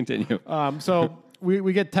 Please continue. So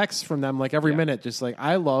we get texts from them like every minute, just like,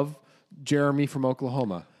 I love Jeremy from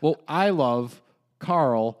Oklahoma. Well, I love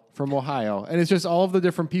Carl from Ohio. And it's just all of the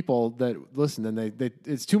different people that listen, and they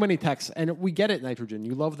it's too many texts. And we get it, Nitrogen.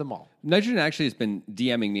 You love them all. Nitrogen actually has been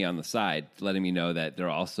DMing me on the side, letting me know that they're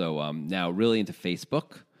also now really into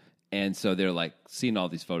Facebook. And so they're like seeing all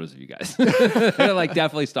these photos of you guys. They're like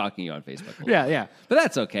definitely stalking you on Facebook. a little. Yeah. But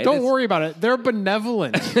that's okay. Don't worry about it. They're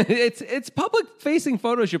benevolent. It's public facing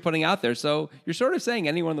photos you're putting out there. So you're sort of saying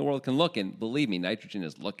anyone in the world can look. And believe me, Nitrogen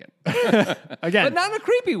is looking. Again. But not in a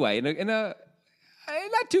creepy way. In a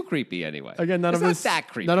not too creepy anyway. Again, none it's of this not that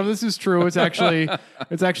creepy. None of this is true. It's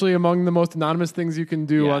actually among the most anonymous things you can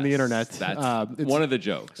do on the Yes, internet. That's It's one of the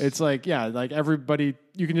jokes. It's like, yeah, like everybody,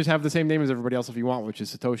 you can just have the same name as everybody else if you want, which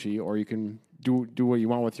is Satoshi, or you can do what you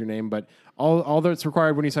want with your name. But all that's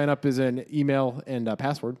required when you sign up is an email and a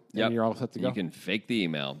password, and you're all set to go. You can fake the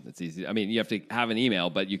email. It's easy. I mean, you have to have an email,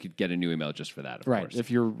 but you could get a new email just for that, of course.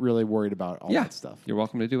 If you're really worried about all that stuff. You're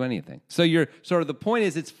welcome to do anything. So you're sort of the point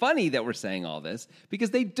is it's funny that we're saying all this because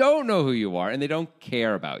they don't know who you are and they don't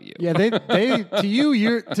care about you. Yeah, they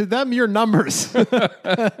to them, you're numbers.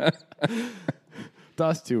 To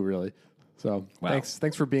us too, really. So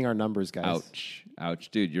thanks for being our numbers, guys.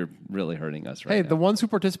 Ouch, dude, you're really hurting us right Hey, now. the ones who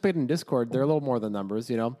participate in Discord, they're a little more than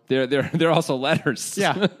numbers, you know. They're also letters.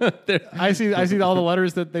 Yeah, I see all the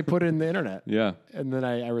letters that they put in the internet. Yeah. And then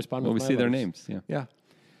I respond. Well, we with my see their letters. names. Yeah.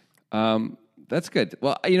 Yeah. That's good.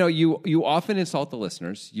 Well, you often insult the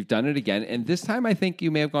listeners. You've done it again, and this time I think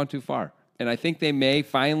you may have gone too far. And I think they may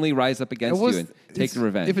finally rise up against you and take the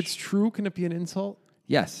revenge. If it's true, can it be an insult?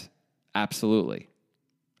 Yes, absolutely.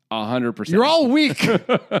 100%. You're all weak.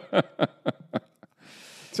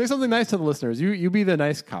 Say something nice to the listeners. You be the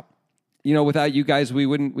nice cop. You know, without you guys, we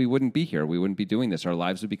wouldn't be here. We wouldn't be doing this. Our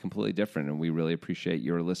lives would be completely different, and we really appreciate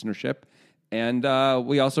your listenership. And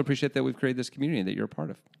we also appreciate that we've created this community that you're a part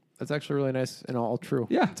of. That's actually really nice and all true.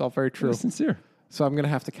 Yeah. It's all very true. It's sincere. So I'm going to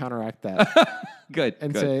have to counteract that Good.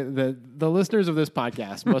 and good. say that the listeners of this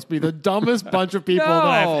podcast must be the dumbest bunch of people that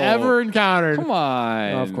I've No. ever encountered. Come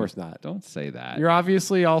on. No, of course not. Don't say that. You're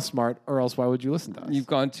obviously all smart, or else why would you listen to us? You've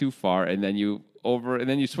gone too far, and then you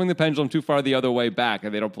swing the pendulum too far the other way back,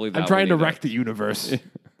 and they don't believe that. I'm trying to one either. wreck the universe.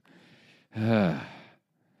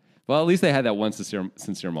 Well, at least they had that one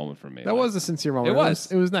sincere moment from me. That was a sincere moment. It was.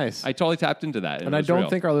 It was nice. I totally tapped into that, and it I was don't real.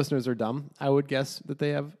 think our listeners are dumb. I would guess that they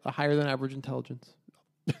have a higher than average intelligence.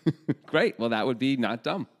 Great. Well, that would be not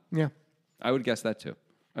dumb. Yeah. I would guess that too.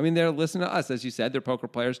 I mean, they're listening to us, as you said. They're poker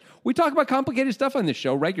players. We talk about complicated stuff on this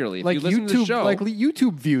show regularly. If Like you listen to YouTube, the show, like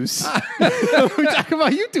YouTube views. We talk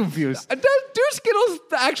about YouTube views. do Skittles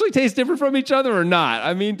actually taste different from each other or not?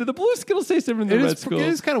 I mean, do the blue Skittles taste different than It the red is, Skittles? it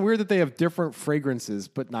is kind of weird that they have different fragrances,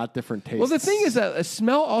 but not different tastes. Well, the thing is that a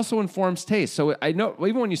smell also informs taste. So I know,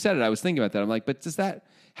 even when you said it, I was thinking about that. I'm like, but does that?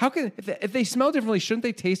 How can if they smell differently? Shouldn't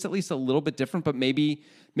they taste at least a little bit different? But maybe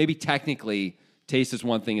technically, taste is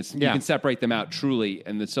one thing. You can separate them out truly,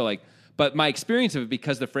 and so like. But my experience of it,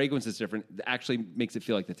 because the fragrance is different, actually makes it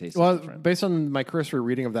feel like the taste is different. Based on my cursory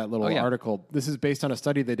reading of that little yeah. article, this is based on a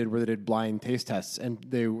study they did where they did blind taste tests, and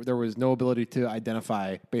there was no ability to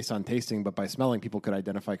identify based on tasting, but by smelling, people could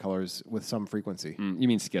identify colors with some frequency. You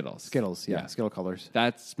mean Skittles? Skittles, yeah, Skittle colors.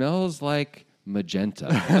 That smells like magenta.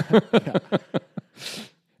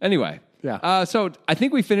 Anyway. Yeah. So I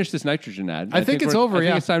think we finished this nitrogen ad. I think it's over, I think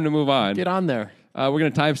yeah. it's time to move on. Get on there. We're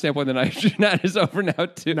going to timestamp when the nitrogen ad is over now,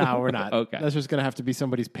 too. No, we're not. Okay. That's just going to have to be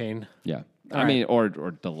somebody's pain. Yeah. All mean, or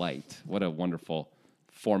delight. What a wonderful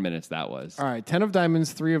 4 minutes that was. All right, 10 of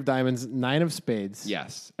diamonds, 3 of diamonds, 9 of spades.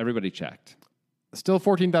 Yes. Everybody checked. Still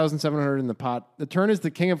 14,700 in the pot. The turn is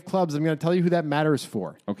the king of clubs. I'm going to tell you who that matters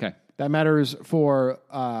for. Okay. That matters for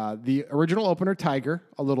the original opener, Tiger,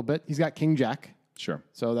 a little bit. He's got king jack. Sure.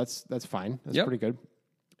 So that's fine. That's Yep. pretty good.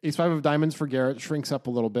 Ace 5 of diamonds for Garrett shrinks up a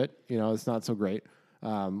little bit. You know, it's not so great.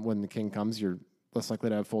 When the king comes, you're less likely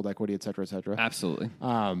to have fold equity, et cetera, et cetera. Absolutely.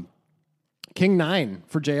 King 9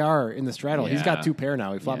 for JR in the straddle. He's got Yeah. 2 pair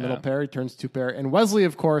now. He flopped Yeah. middle pair. He turns 2 pair. And Wesley,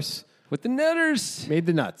 of course, With the netters. made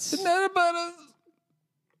the nuts. Nut butters.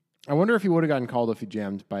 I wonder if he would have gotten called if he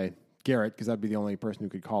jammed by Garrett, because that'd be the only person who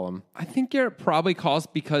could call him. I think Garrett probably calls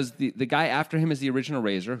because the guy after him is the original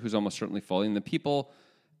raiser, who's almost certainly folding. The people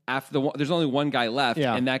after there's only one guy left,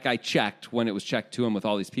 Yeah. and that guy checked when it was checked to him with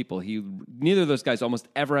all these people. Neither of those guys almost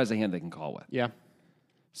ever has a hand they can call with. Yeah.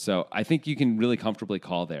 So I think you can really comfortably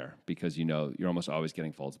call there because you know you're almost always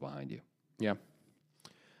getting folds behind you. Yeah.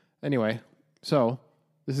 Anyway, so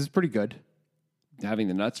this is pretty good. Having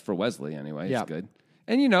the nuts for Wesley anyway Yeah. is good.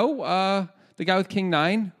 And you know, the guy with King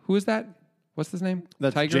 9, who is that? What's his name?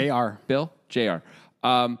 That's Tiger? JR. Bill? JR.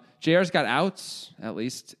 JR's got outs, at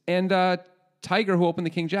least. And Tiger, who opened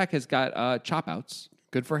the King Jack, has got chop outs.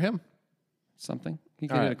 Good for him. Something. He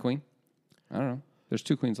All can hit right. a queen. I don't know. There's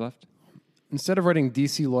 2 queens left. Instead of writing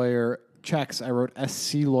DC lawyer checks, I wrote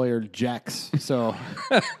SC lawyer jacks. So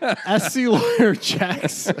SC lawyer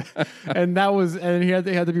checks, and he had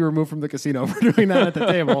to be removed from the casino for doing that at the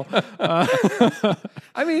table.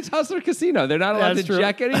 I mean, it's Hustler Casino. They're not allowed That's to true.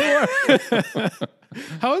 jack anymore.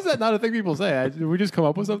 How is that not a thing people say? Did we just come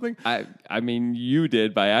up with something? I mean, you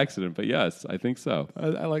did by accident, but yes, I think so.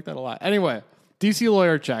 I like that a lot. Anyway, DC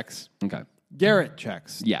lawyer checks. Okay. Garrett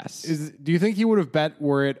checks. Yes. Do you think he would have bet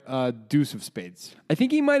were it deuce of spades? I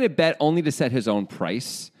think he might have bet only to set his own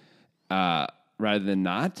price rather than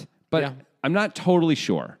not. But Yeah. I'm not totally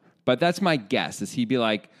sure. But that's my guess, is he'd be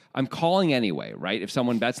like, I'm calling anyway, right? If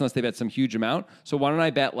someone bets, unless they bet some huge amount. So why don't I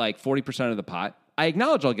bet like 40% of the pot? I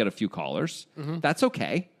acknowledge I'll get a few callers. That's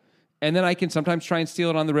okay. And then I can sometimes try and steal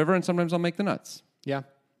it on the river, and sometimes I'll make the nuts. Yeah.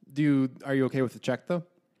 Are you okay with the check though?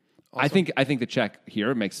 I think the check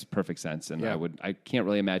here makes perfect sense, and Yeah. I can't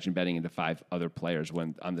really imagine betting into 5 other players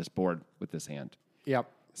when on this board with this hand. Yep.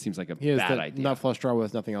 Seems like a He has bad the idea. nut flush draw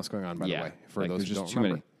with nothing else going on, by the Yeah, way, for like, those there's who just don't too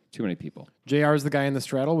remember. many people. JR is the guy in the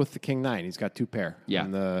straddle with the king 9. He's got 2 pair. Yeah.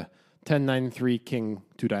 On the 10-9-3 king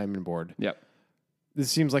 2 diamond board. Yep, This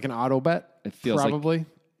seems like an auto bet. It feels like- probably.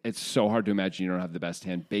 it's so hard to imagine you don't have the best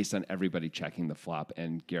hand based on everybody checking the flop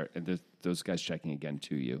and Garrett and those guys checking again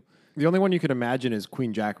to you. The only one you could imagine is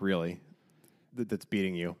Queen Jack, really, that's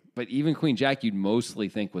beating you. But even Queen Jack, you'd mostly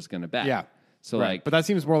think was going to bet. Yeah. So Right. like, But that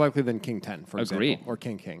seems more likely than King 10, for Agreed. example. Or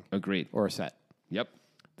King King. agreed. Or a set. Yep.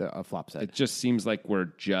 A flop set. It just seems like we're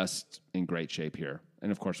just in great shape here.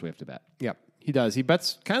 And of course, we have to bet. Yep, he does. He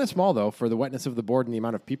bets kind of small, though, for the wetness of the board and the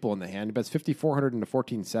amount of people in the hand. He bets 5,400 into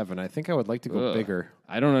 14-7. I think I would like to go bigger.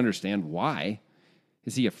 I don't understand why.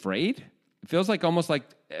 Is he afraid? It feels like almost like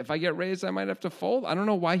if I get raised, I might have to fold. I don't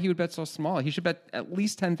know why he would bet so small. He should bet at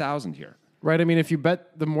least 10,000 here. Right. I mean, if you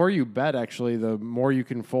bet, the more you bet, actually, the more you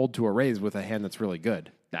can fold to a raise with a hand that's really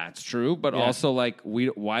good. That's true, but also like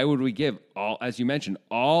why would we give all, as you mentioned,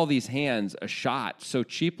 all these hands a shot so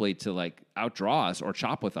cheaply to like outdraw us or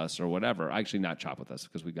chop with us or whatever? Actually, not chop with us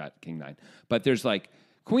because we got King 9. But there's like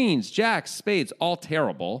queens, jacks, spades, all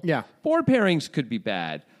terrible. Yeah. Board pairings could be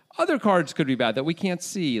bad. Other cards could be bad that we can't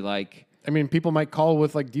see. Like, I mean, people might call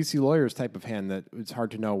with like DC Lawyers type of hand that it's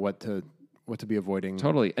hard to know what to be avoiding.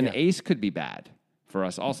 totally, an ace could be bad for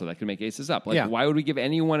us also. That could make aces up. Like, why would we give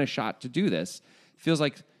anyone a shot to do this? Feels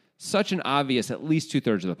like such an obvious, at least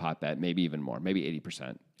 2/3 of the pot bet, maybe even more, maybe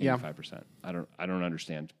 80%, 85%. I don't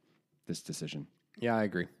understand this decision. Yeah, I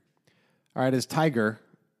agree. All right, as Tiger,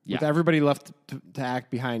 with everybody left to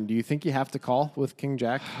act behind, do you think you have to call with King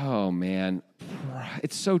Jack? Oh man,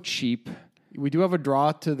 it's so cheap. We do have a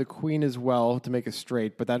draw to the queen as well to make a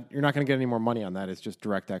straight, but that you're not going to get any more money on that. It's just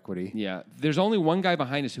direct equity. Yeah, there's only one guy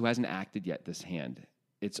behind us who hasn't acted yet this hand.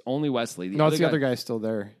 It's only Wesley. The other guy's still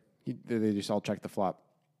there. They just all check the flop.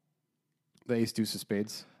 The ace deuce of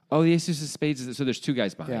spades. Oh, the ace deuce of spades. So there's two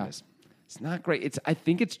guys behind us. It's not great. I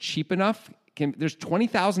think it's cheap enough. There's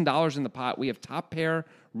 $20,000 in the pot. We have top pair,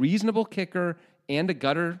 reasonable kicker, and a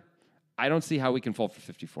gutter. I don't see how we can fold for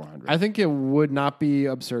 5,400. I think it would not be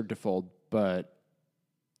absurd to fold, but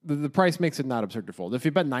the price makes it not absurd to fold. If you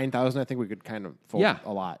bet 9,000, I think we could kind of fold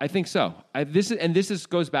a lot. I think so. This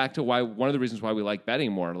goes back to why one of the reasons why we like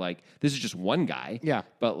betting more. Like, this is just one guy. Yeah.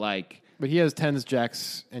 But he has tens,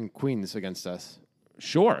 jacks, and queens against us.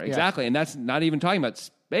 Sure, exactly. And that's not even talking about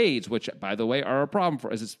spades, which, by the way, are a problem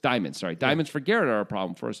for us. It's diamonds, sorry. Diamonds for Garrett are a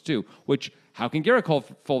problem for us, too, which, how can Garrett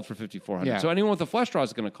fold for 5,400? Yeah. So anyone with a flush draw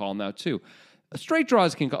is going to call now, too. Straight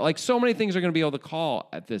draws can call. Like, so many things are going to be able to call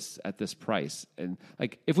at this price. And,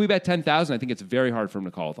 like, if we bet 10,000, I think it's very hard for him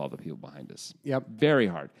to call with all the people behind us. Yep. Very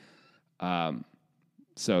hard.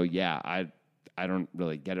 So, yeah, I don't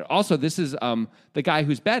really get it. Also, this is the guy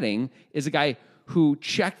who's betting is a guy who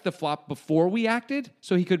checked the flop before we acted,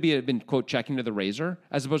 so he could have been, quote, checking to the razor,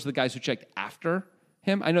 as opposed to the guys who checked after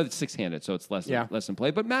him. I know it's six-handed, so it's less in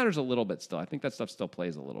play, but matters a little bit still. I think that stuff still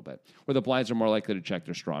plays a little bit, where the blinds are more likely to check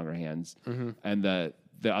their stronger hands, and the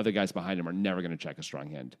other guys behind him are never going to check a strong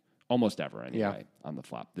hand, almost ever anyway, on the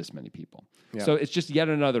flop, this many people. Yeah. So it's just yet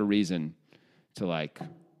another reason to, like,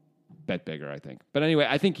 bet bigger, I think. But anyway,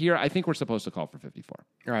 I think we're supposed to call for 54.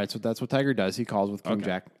 All right, so that's what Tiger does. He calls with King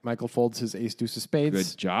Jack. Michael folds his ace deuce of spades.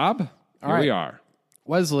 Good job. Here we are.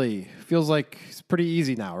 Wesley, feels like it's pretty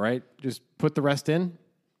easy now, right? Just put the rest in,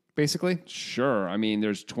 basically. Sure. I mean,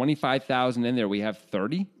 there's 25,000 in there. We have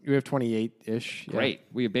 30. We have 28-ish. Great. Yeah.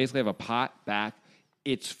 We basically have a pot back.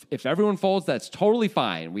 If everyone folds, that's totally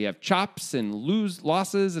fine. We have chops and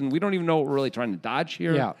losses, and we don't even know what we're really trying to dodge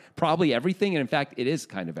here. Yeah. Probably everything, and in fact, it is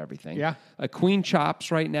kind of everything. Yeah. A queen chops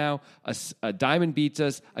right now, a diamond beats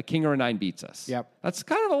us, a king or a nine beats us. Yep. That's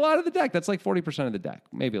kind of a lot of the deck. That's like 40% of the deck,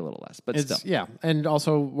 maybe a little less, but still. Yeah, and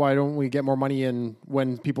also, why don't we get more money in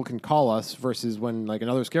when people can call us versus when like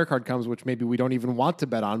another scare card comes, which maybe we don't even want to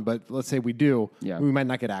bet on, but let's say we do, we might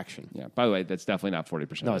not get action. Yeah. By the way, that's definitely not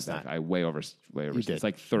 40% No, of it's the deck. not. I way over. It's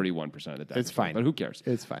like 31% of the deck. It's fine. But who cares?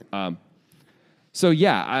 It's fine. So,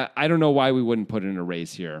 yeah, I don't know why we wouldn't put in a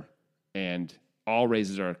raise here. And all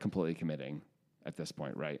raises are completely committing at this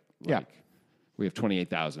point, right? Yeah. We have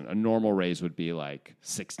 28,000. A normal raise would be like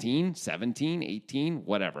 16, 17, 18,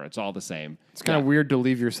 whatever. It's all the same. It's kind of weird to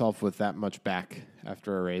leave yourself with that much back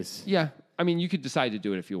after a raise. Yeah. I mean, you could decide to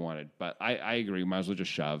do it if you wanted, but I agree. We might as well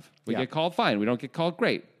just shove. We get called, fine. We don't get called,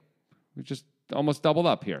 great. We just almost doubled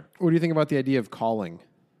up here. What do you think about the idea of calling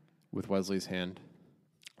with Wesley's hand?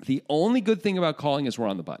 The only good thing about calling is we're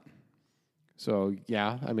on the button. So,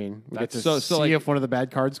 yeah, I mean, we get to so see like, if one of the bad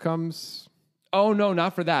cards comes. Oh, no,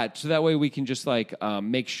 not for that. So that way we can just like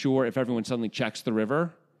make sure if everyone suddenly checks the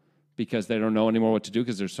river because they don't know anymore what to do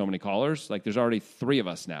because there's so many callers. Like there's already 3 of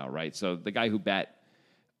us now, right? So the guy who bet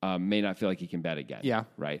may not feel like he can bet again. Yeah.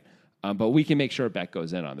 Right? But we can make sure a bet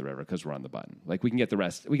goes in on the river because we're on the button. Like we can get the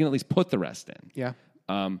rest. We can at least put the rest in. Yeah.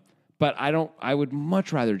 But I would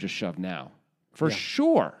much rather just shove now. For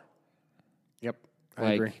sure. Yep.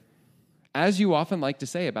 I agree. As you often like to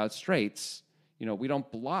say about straights, you know, we don't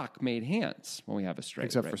block made hands when we have a straight.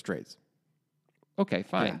 Except for straights. Okay,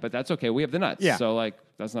 fine. But that's okay. We have the nuts. Yeah. So, like,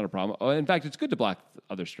 that's not a problem. Oh, in fact, it's good to block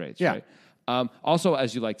other straights, Yeah. right? Also,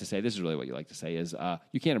 as you like to say, this is really what you like to say, is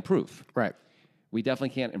you can't improve. Right. We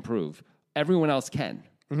definitely can't improve. everyone else can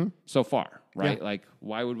so far, right? Yeah. Like,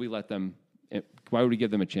 why would we let them? Why would we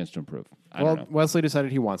give them a chance to improve? I don't know. Wesley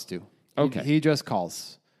decided he wants to. Okay. He just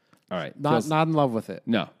calls. All right, Not in love with it.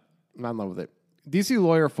 no. Not in love with it. DC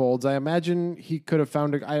Lawyer folds. I imagine he could have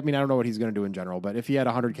found I don't know what he's going to do in general, but if he had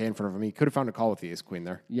 100K in front of him, he could have found a call with the ace queen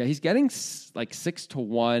there. Yeah, he's getting like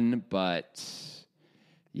 6-1, but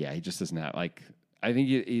yeah, he just doesn't have like. I think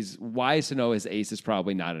he's wise to know his ace is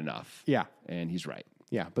probably not enough. Yeah. And he's right.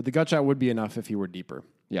 Yeah, but the gut shot would be enough if he were deeper.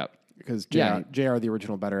 Yep. Because Yeah. JR, the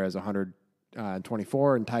original better, has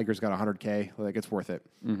 124, and Tiger's got 100K. Like, it's worth it.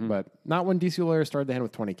 But not when DC Lawyer started the hand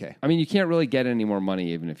with 20K. I mean, you can't really get any more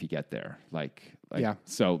money even if you get there. Like Yeah.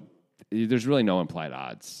 So there's really no implied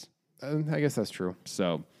odds. I guess that's true.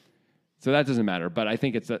 So that doesn't matter. But I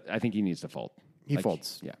think I think he needs to fold. He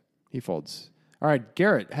folds. Yeah. He folds. All right,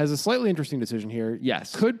 Garrett has a slightly interesting decision here.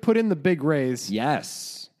 Yes. Could put in the big raise.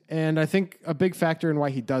 Yes. And I think a big factor in why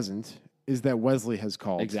he doesn't is that Wesley has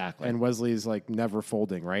called. Exactly. And Wesley is like never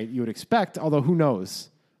folding, right? You would expect, although who knows?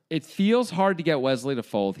 It feels hard to get Wesley to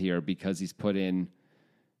fold here because he's put in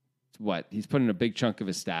what? He's put in a big chunk of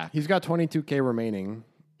his stack. He's got 22K remaining.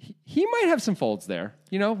 He might have some folds there.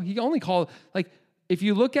 You know, he only called like if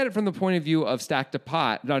you look at it from the point of view of stack to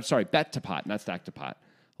pot, bet to pot, not stack to pot.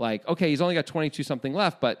 Like, okay, he's only got 22 something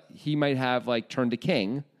left, but he might have like turn to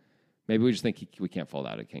king. Maybe we just think we can't fold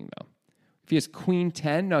out a king though. If he has queen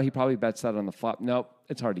 10, no, he probably bets that on the flop. Nope,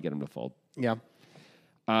 it's hard to get him to fold. Yeah.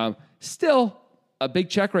 Still, a big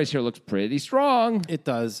check raise here looks pretty strong. It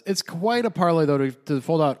does. It's quite a parlay, though, to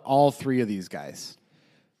fold out all three of these guys.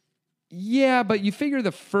 Yeah, but you figure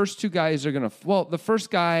the first two guys are going to... Well, the first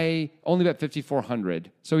guy only bet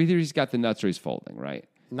 5,400, so either he's got the nuts or he's folding, right?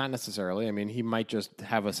 Not necessarily. I mean, he might just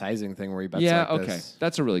have a sizing thing where he bets Yeah, like okay. this.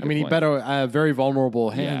 That's a really good point. he bet a very vulnerable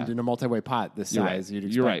hand Yeah. in a multi-way pot this You're size. right. You'd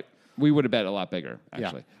expect. You're right. We would have bet a lot bigger,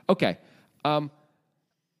 actually. Okay.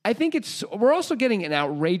 I think we're also getting an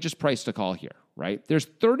outrageous price to call here, right? There's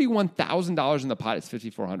 $31,000 in the pot. It's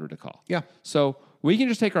 5,400 to call. Yeah. So we can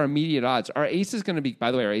just take our immediate odds. Our ace is going to be, by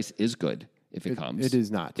the way, our ace is good if it comes. It is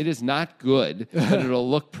not. It is not good, but it'll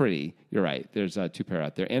look pretty. You're right. There's a two pair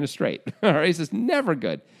out there and a straight. Our ace is never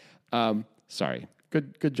good. Sorry.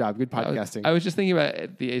 Good job. Good podcasting. I was just thinking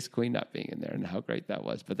about the ace queen not being in there and how great that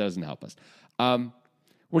was, but that doesn't help us.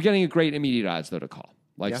 We're getting a great immediate odds, though, to call.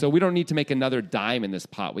 So we don't need to make another dime in this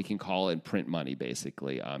pot. We can call and print money,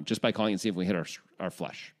 basically, just by calling and see if we hit our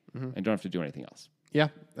flush and don't have to do anything else. Yeah,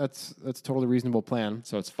 that's a totally reasonable plan.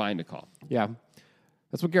 So it's fine to call. Yeah.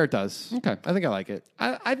 That's what Garrett does. Okay. I think I like it.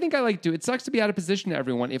 I think I like to. It sucks to be out of position to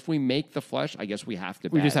everyone. If we make the flush, I guess we have to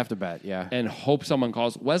bet. We just have to bet, yeah. And hope someone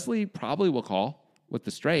calls. Wesley probably will call with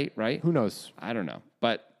the straight, right? Who knows? I don't know.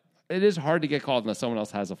 But it is hard to get called unless someone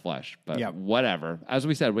else has a flush. But Yeah. whatever. As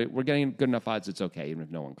we said, we're getting good enough odds. It's okay, even if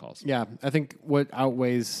no one calls. Yeah, I think what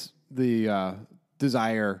outweighs the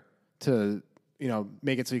desire to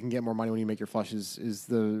make it so you can get more money when you make your flushes is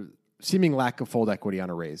the seeming lack of fold equity on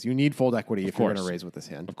a raise. You need fold equity if you're going to raise with this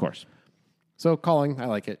hand. Of course. So calling, I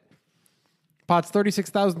like it. Pot's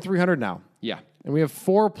 36,300 now. Yeah. And we have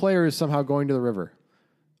 4 players somehow going to the river,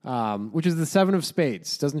 which is the 7 of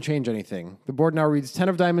spades. Doesn't change anything. The board now reads 10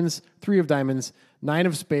 of diamonds, 3 of diamonds, 9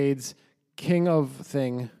 of spades, king of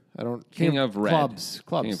thing. King of red. Clubs.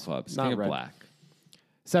 King of clubs. Not King of red. black.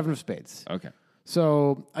 7 of spades. Okay.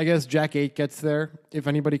 So I guess Jack 8 gets there. If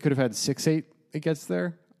anybody could have had 6-8, it gets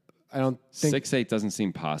there. I don't think 6-8 doesn't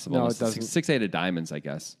seem possible. No, it doesn't. 6-8 of diamonds, I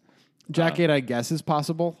guess. Jack 8, I guess, is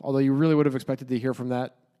possible. Although you really would have expected to hear from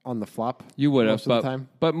that on the flop. You would have, most of the time.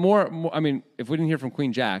 but more. I mean, if we didn't hear from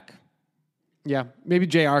Queen Jack, Yeah, maybe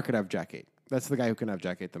JR could have Jack 8. That's the guy who can have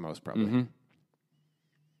Jack 8 the most, probably.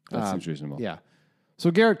 that seems reasonable. Yeah. So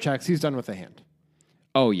Garrett checks. He's done with the hand.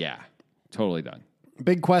 Oh yeah, totally done.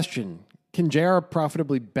 Big question. Can JR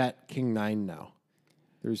profitably bet King 9 now?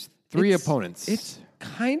 There's 3 opponents. It's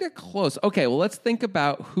kind of close. Okay, well, let's think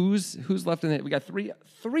about who's left in it. We got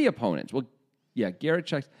three opponents. Well, yeah, Garrett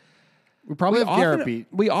checks. we probably have Garrett beat.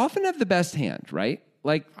 We often have the best hand, right?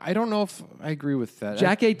 Like I don't know if I agree with that.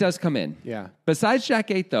 Jack 8 does come in. Yeah. Besides Jack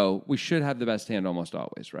 8, though, we should have the best hand almost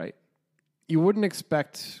always, right? You wouldn't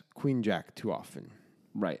expect Queen Jack too often.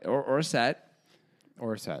 Right. Or a set.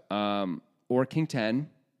 Or a set. Or King 10.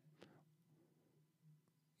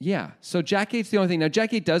 Yeah. So Jack 8's the only thing. Now,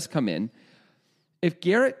 Jack 8 does come in. If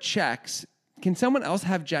Garrett checks, can someone else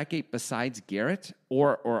have Jack 8 besides Garrett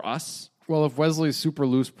or us? Well, if Wesley's super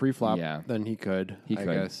loose pre-flop, Yeah. then he could, I could.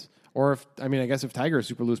 guess. Or I guess if Tiger is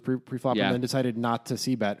super loose pre-flop Yeah. and then decided not to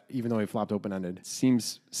c-bet, even though he flopped open-ended.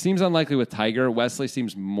 Seems unlikely with Tiger. Wesley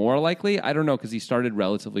seems more likely. I don't know because he started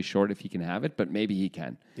relatively short if he can have it, but maybe he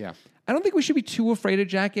can. Yeah. I don't think we should be too afraid of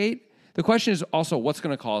Jack 8. The question is also what's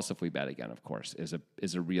going to call us if we bet again, of course, is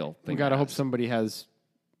a real thing. We got to hope somebody has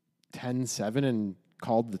 10-7 and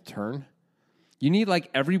called the turn. You need like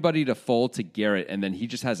everybody to fold to Garrett, and then he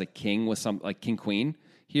just has a king with some like king queen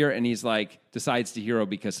here, and he's like decides to hero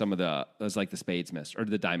because some of the spades missed or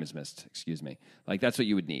the diamonds missed. Excuse me. Like that's what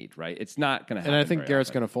you would need, right? It's not going to happen. And I think very Garrett's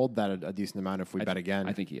often. going to fold that a decent amount if we bet again.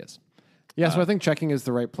 I think he is. Yeah, so I think checking is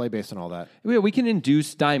the right play based on all that. We can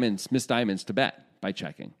induce missed diamonds to bet by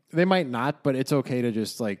checking. They might not, but it's okay to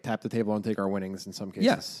just like tap the table and take our winnings in some cases.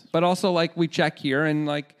 Yes, but also like we check here, and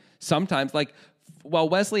like sometimes like well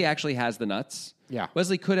Wesley actually has the nuts. Yeah.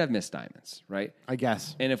 Wesley could have missed diamonds, right? I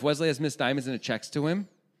guess. And if Wesley has missed diamonds and it checks to him,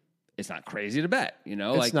 it's not crazy to bet, you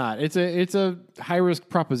know? It's not. It's a high risk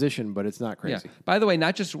proposition, but it's not crazy. Yeah. By the way,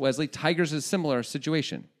 not just Wesley, Tiger's a similar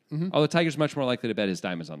situation. Although Tiger's much more likely to bet his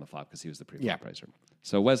diamonds on the flop because he was the pre-flop pricer.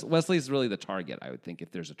 So Wesley's really the target, I would think,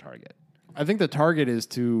 if there's a target. I think the target is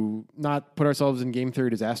to not put ourselves in game theory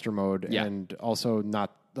disaster mode and also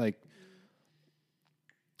not like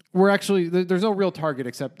we're actually there's no real target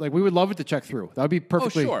except like we would love it to check through. That would be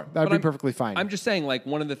perfectly that would be perfectly fine. I'm just saying like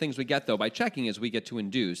one of the things we get though by checking is we get to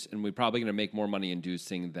induce, and we're probably going to make more money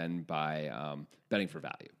inducing than by betting for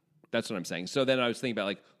value. That's what I'm saying. So then I was thinking about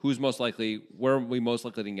like where are we most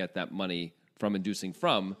likely to get that money from inducing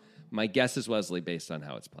from? My guess is Wesley based on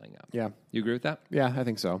how it's playing out. Yeah. You agree with that? Yeah, I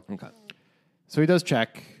think so. Okay. So he does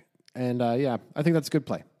check, and I think that's a good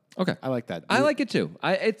play. Okay. I like that. I like it too.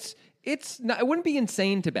 It's not, it wouldn't be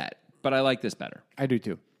insane to bet, but I like this better. I do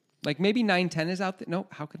too. Like maybe 9-10 is out there. No,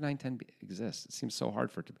 how could 9-10 exist? It seems so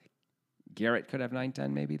hard for it to be. Garrett could have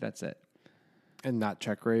 9-10 maybe. That's it. And not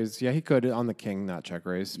check raise. Yeah, he could on the king, not check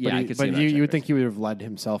raise. Yeah, I could see but not you check would raise. think he would have led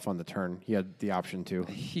himself on the turn. He had the option to.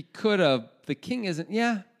 He could have. The king isn't.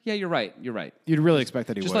 Yeah, you're right. You're right. You'd really expect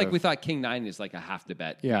that he Just would. like we thought king 9 is like a have to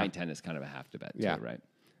bet. Yeah. 9-10 is kind of a have to bet Yeah. too, right?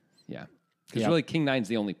 Yeah. Because Yeah. really king 9 is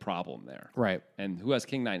the only problem there. Right. And who has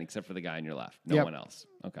king 9 except for the guy on your left? No Yep. one else.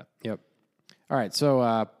 Okay. Yep. All right.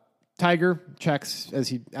 So Tiger checks as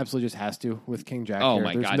he absolutely just has to with king jack. Oh here.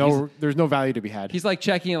 my there's God. There's no value to be had. He's like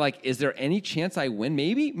checking like, is there any chance I win?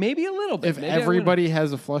 Maybe a little bit. If Maybe I win. everybody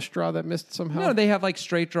has a flush draw that missed somehow. No, they have like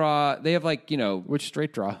straight draw. They have like, Which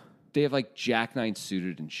straight draw? they have like jack 9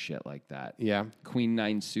 suited and shit like that. Yeah. Queen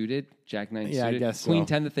 9 suited, jack 9 Yeah, I suited. guess Queen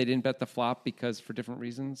so. 10 that they didn't bet the flop because for different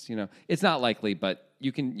reasons. It's not likely, but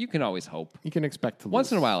you can always hope. You can expect to lose.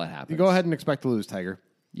 Once in a while it happens. You go ahead and expect to lose, Tiger.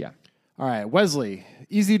 Yeah. All right, Wesley.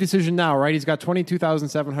 Easy decision now, right? He's got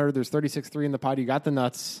 22,700. There's 36.3 in the pot. You got the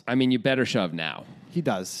nuts. I mean, you better shove now. He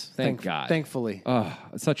does. Thank God. Thankfully. Oh,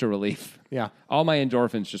 it's such a relief. Yeah. All my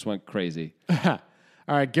endorphins just went crazy.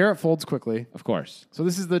 All right, Garrett folds quickly. Of course. So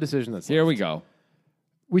this is the decision that's Here we go.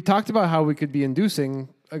 We talked about how we could be inducing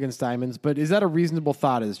against diamonds, but is that a reasonable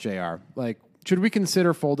thought as JR? Like, should we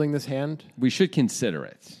consider folding this hand? We should consider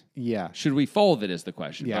it. Yeah. Should we fold it is the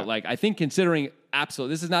question. Yeah. But like I think considering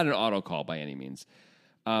absolutely this is not an auto call by any means.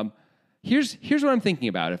 Here's what I'm thinking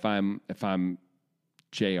about if I'm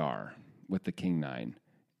JR with the king 9.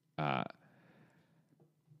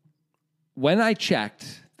 When I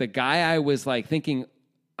checked, the guy I was like thinking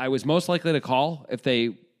I was most likely to call if they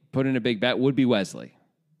put in a big bet would be Wesley.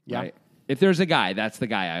 Yeah. Right? If there's a guy, that's the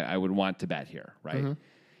guy I would want to bet here, right?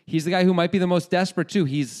 He's the guy who might be the most desperate too.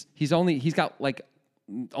 He's got like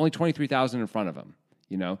only 23,000 in front of him,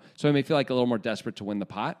 So he may feel like a little more desperate to win the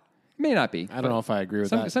pot. May not be. I don't know if I agree with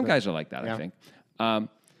that. Some but- guys are like that, Yeah. I think.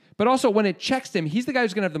 But also when it checks him, he's the guy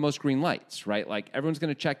who's going to have the most green lights, right? Like everyone's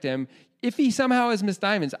going to check him. If he somehow has missed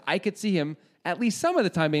diamonds, I could see him at least some of the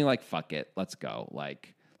time being like, fuck it, let's go.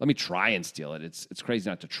 Like, let me try and steal it. It's crazy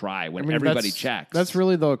not to try when everybody that's- checks. That's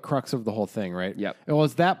really the crux of the whole thing, right? Yep. Well,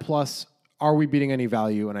 is that plus, are we beating any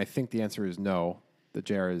value? And I think the answer is no. The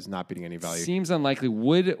JR is not beating any value. Seems unlikely.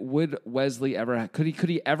 Would Wesley ever could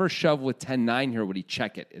he ever shove with 10-9 here? Would he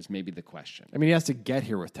check it? Is maybe the question. I mean, he has to get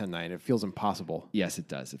here with 10-9. It feels impossible. Yes, it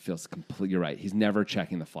does. It feels complete. You're right. He's never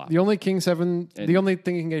checking the flop. The only king 7, the only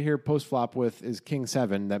thing he can get here post flop with is king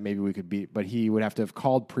 7 that maybe we could beat, but he would have to have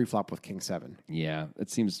called pre flop with king 7. Yeah, it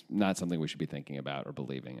seems not something we should be thinking about or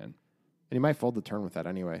believing in. And he might fold the turn with that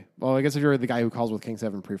anyway. Well, I guess if you're the guy who calls with king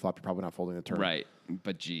 7 pre flop, you're probably not folding the turn. Right,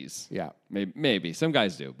 but geez. Yeah. Maybe. Some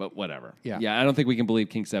guys do, but whatever. Yeah. I don't think we can believe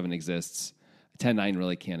King 7 exists. 10-9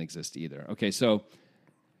 really can't exist either. Okay, so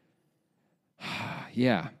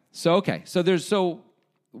yeah. So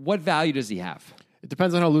what value does he have? It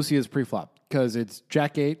depends on how loose he is pre flop because it's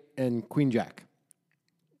jack 8 and queen jack.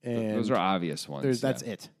 And Those are obvious ones. that's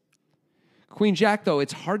yeah. it. Queen Jack, though,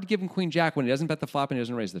 it's hard to give him Queen Jack when he doesn't bet the flop and he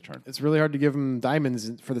doesn't raise the turn. It's really hard to give him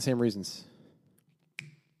diamonds for the same reasons.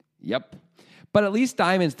 Yep. But at least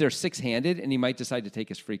diamonds, they're six-handed, and he might decide to take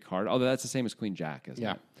his free card. Although that's the same as queen jack, isn't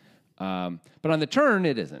Yeah. it? But on the turn,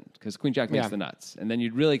 it isn't, because queen jack makes Yeah. the nuts. And then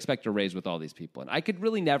you'd really expect to raise with all these people. And I could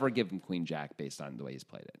really never give him queen jack based on the way he's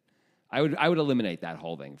played it. I would eliminate that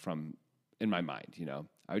holding from in my mind, you know.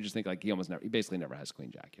 I would just think like he basically never has queen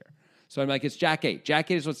jack here. So I'm like, it's jack eight. Jack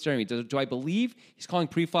eight is what's stirring me. Do I believe he's calling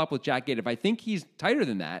pre-flop with jack eight? If I think he's tighter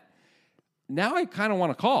than that, now I kind of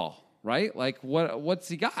want to call, right? Like, what's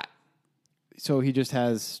he got? So he just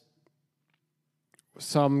has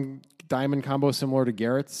some diamond combo similar to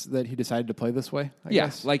Garrett's that he decided to play this way, I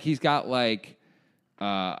guess. Like he's got like,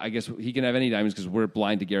 I guess he can have any diamonds because we're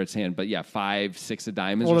blind to Garrett's hand. But yeah, 5, 6 of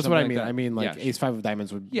diamonds. Well, or that's what I something mean. like that. I mean, like Yeah. ace five of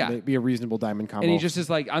diamonds would Yeah. be a reasonable diamond combo. And he just is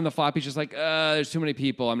like, on the flop, he's just like, there's too many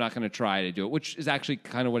people. I'm not going to try to do it, which is actually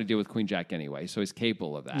kind of what he did with queen jack anyway. So he's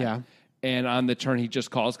capable of that. Yeah. And on the turn, he just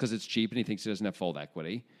calls because it's cheap and he thinks he doesn't have fold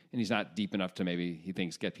equity. And he's not deep enough to maybe, he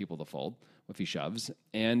thinks, get people to fold if he shoves.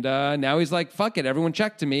 And now he's like, fuck it, everyone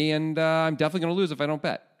check to me, and I'm definitely going to lose if I don't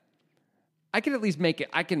bet. I can at least make it.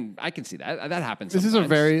 I can see that. That happens This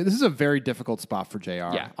sometimes. is a very difficult spot for JR.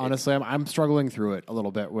 Yeah. Honestly, I'm struggling through it a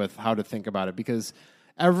little bit with how to think about it because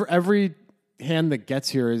every hand that gets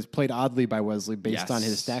here is played oddly by Wesley based on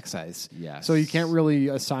his stack size. Yes. So you can't really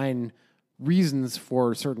assign reasons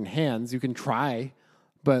for certain hands. You can try,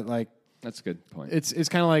 but like That's a good point. it's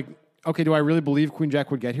kind of like, okay, do I really believe Queen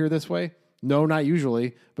Jack would get here this way? No, not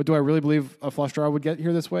usually. But do I really believe a flush draw would get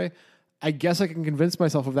here this way? I guess I can convince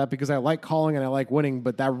myself of that because I like calling and I like winning,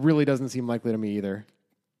 but that really doesn't seem likely to me either.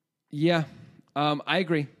 Yeah, I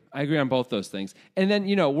agree. I agree on both those things. And then,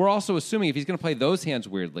 we're also assuming if he's going to play those hands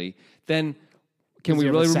weirdly, then can we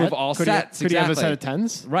really remove all sets? Could he have a set of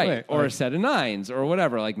tens? Right. Wait, or a set of nines or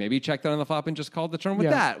whatever. Like maybe he checked out on the flop and just called the turn with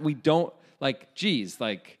Yeah. that. We don't, it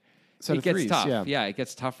Set of gets threes, tough. yeah. It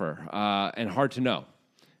gets tougher and hard to know.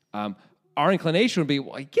 Our inclination would be,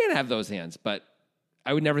 well, you can't have those hands, but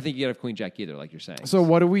I would never think you could have queen jack either, like you're saying. So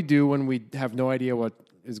what do we do when we have no idea what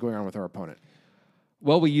is going on with our opponent?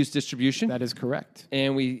 Well, we use distribution. That is correct.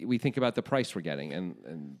 And we think about the price we're getting,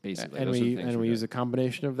 and basically, And those are the things we we're use doing. a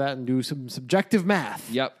combination of that and do some subjective math.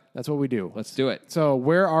 Yep. That's what we do. Let's do it. So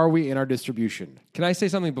where are we in our distribution? Can I say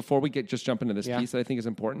something before we just jump into this Yeah. piece that I think is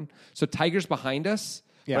important? So Tiger's behind us,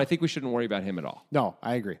 Yeah. but I think we shouldn't worry about him at all. No,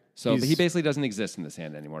 I agree. So he basically doesn't exist in this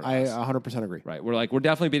hand anymore. to I us. 100% agree. Right. We're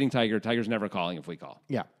definitely beating Tiger. Tiger's never calling if we call.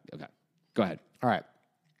 Yeah. Okay. Go ahead. All right.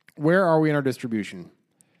 Where are we in our distribution?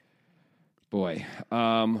 Boy.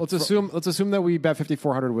 Let's assume that we bet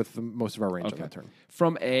 5,400 with most of our range on that turn.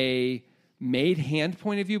 From a made hand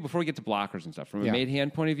point of view, before we get to blockers and stuff, from a Yeah. made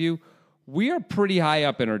hand point of view, we are pretty high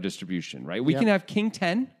up in our distribution, right? We Yeah. can have king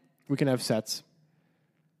 10. We can have sets.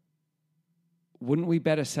 Wouldn't we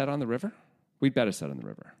bet a set on the river? We'd bet a set on the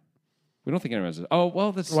river. We don't think anyone has. Oh,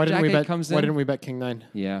 well, this Why didn't jack we eight bet? comes in. Why didn't we bet king 9?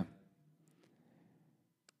 Yeah.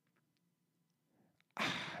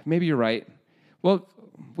 Maybe you're right. Well,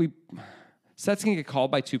 sets can get called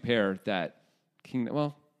by two pair that king.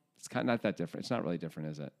 Well, it's kind of not that different. It's not really different,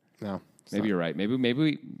 is it? No. Maybe you're right.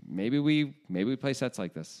 Maybe we play sets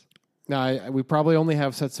like this No, we probably only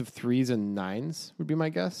have sets of 3s and 9s. Would be my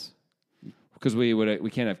guess. because we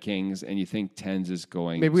can't have kings, and you think tens is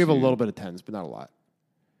going. Maybe we have a to- little bit of 10s, but not a lot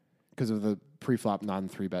because of the pre-flop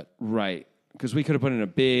non-3 bet. right. Because we could have put in a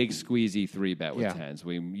big squeezy 3-bet with Yeah. tens.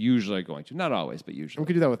 We usually are going to, not always, but We usually.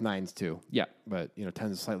 could do that with 9s too. Yeah. But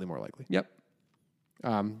 10s is slightly more likely. Yep.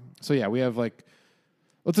 So yeah, we have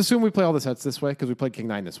let's assume we play all the sets this way because we played king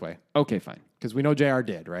 9 this way Okay. Fine. because we know JR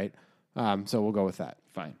did, right? So we'll go with that.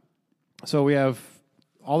 Fine. So we have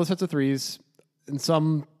all the sets of 3s and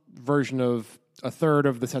some version of a third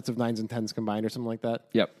of the sets of 9s and 10s combined or something like that.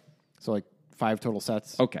 Yep. So 5 total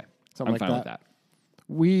sets. Okay. Something I'm like fine with that. that.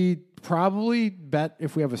 We probably bet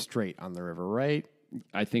if we have a straight on the river, right?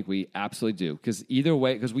 I think we absolutely do because either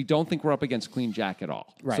way, because we don't think we're up against queen jack at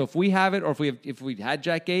all. Right. So if we have it, or if we had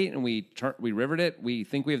jack 8 and we rivered it, we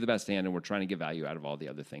think we have the best hand, and we're trying to get value out of all the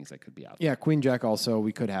other things that could be out there. Yeah, queen jack also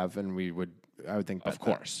we could have, and I would think bet Of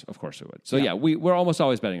course we would. So yeah, we're almost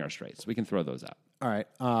always betting our straights. We can throw those out. that. All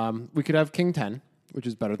right. We could have king 10, which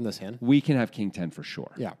is better than this hand. We can have king 10 for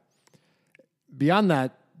sure. Yeah. Beyond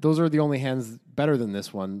that, those are the only hands better than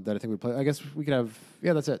this one that I think we play. I guess we could have.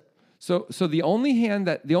 Yeah, that's it. So the only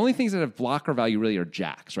things that have blocker value really are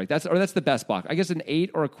jacks, right? That's the best block. I guess an 8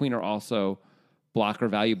 or a queen are also blocker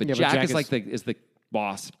value, but Yeah, but jack jack is is- like the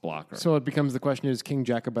boss blocker. So it becomes the question: is king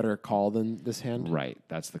jack a better call than this hand? Right.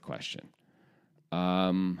 That's the question.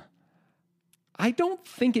 I don't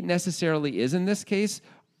think it necessarily is in this case.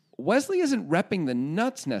 Wesley isn't repping the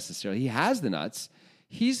nuts necessarily. He has the nuts.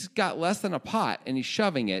 He's got less than a pot, and he's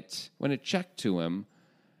shoving it when it checked to him.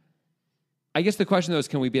 I guess the question though is,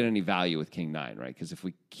 can we be at any value with King 9, right? Because if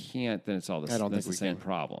we can't, then it's all the, I don't that's think the we same can.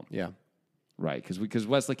 problem. Yeah. Right, because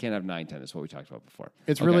Wesley can't have 9-10. That's what we talked about before.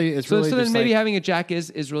 It's Okay. really so then just maybe like, having a jack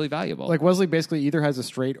is really valuable. like Wesley basically either has a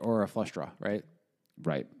straight or a flush draw, right?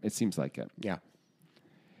 Right, it seems like it. Yeah.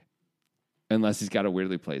 Unless he's got a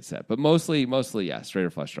weirdly played set, but mostly, yeah, straight or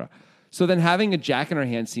flush draw. So then having a jack in our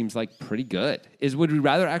hand seems like pretty good. Would we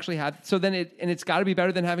rather actually have? So then it's got to be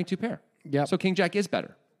better than having 2 pair. Yep. So King Jack is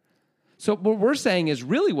better. So what we're saying is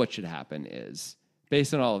really what should happen is,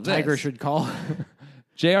 based on all of this, Tiger should call.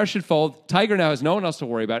 JR should fold. Tiger now has no one else to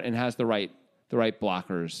worry about and has the right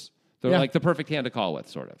blockers. They're Yeah. like the perfect hand to call with,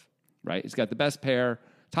 sort of. Right? He's got the best pair,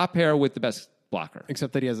 top pair with the best blocker.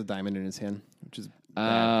 Except that he has a diamond in his hand, which is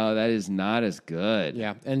Oh, that is not as good.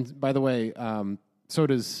 yeah. And by the way, so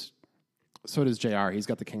does JR. He's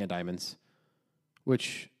got the king of diamonds,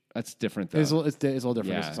 which That's different, though. is a little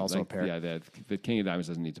different. It's also a pair. Yeah, the king of diamonds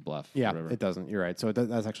doesn't need to bluff. Yeah, whatever. it doesn't. You're right. So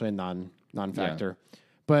that's actually a non-factor.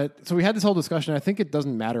 But so we had this whole discussion. I think it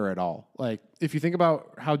doesn't matter at all. Like if you think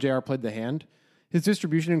about how JR played the hand, his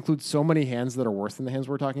distribution includes so many hands that are worse than the hands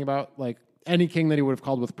we're talking about. Like any king that he would have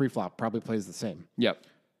called with pre-flop probably plays the same. Yep.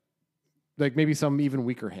 Like maybe some even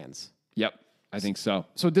weaker hands. Yep. I think so.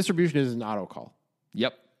 So distribution is an auto call.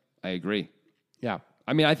 Yep. I agree. Yeah.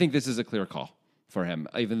 I mean, I think this is a clear call for him,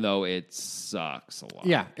 even though it sucks a lot.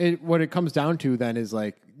 Yeah. What it comes down to then is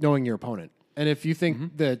like knowing your opponent. And if you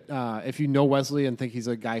think that if you know Wesley and think he's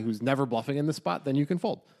a guy who's never bluffing in the spot, then you can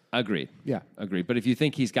fold. Agreed. Yeah. Agreed. But if you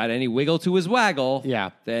think he's got any wiggle to his waggle, Yeah.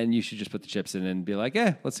 then you should just put the chips in and be like,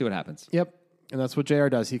 let's see what happens. Yep. And that's what JR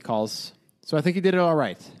does. He calls. So I think he did it all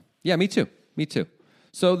right. Yeah, me too. Me too.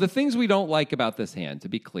 So the things we don't like about this hand, to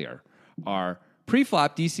be clear, are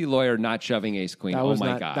pre-flop DC lawyer not shoving ace queen. That Oh was my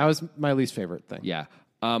not- god. That was my least favorite thing. Yeah.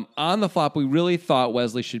 On the flop, we really thought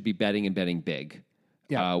Wesley should be betting and betting big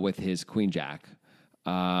Yeah. with his queen jack.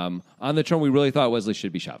 On the turn, we really thought Wesley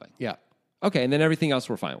should be shoving. Yeah. Okay, and then everything else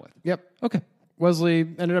we're fine with. Yep. Okay. Wesley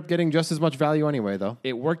ended up getting just as much value anyway, though.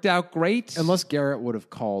 It worked out great. Unless Garrett would have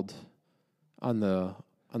called on the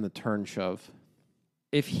turn shove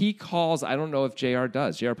If he calls, I don't know if JR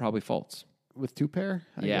does. JR probably folds. with 2 pair.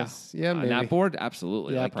 I Yeah. guess. Yeah. On Maybe. that board,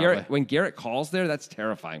 absolutely. Yeah, like probably. Garrett, when Garrett calls there, that's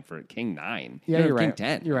terrifying for King 9. Yeah, You don't you're have right. King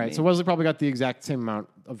 10. You're right. I mean, So Wesley probably got the exact same amount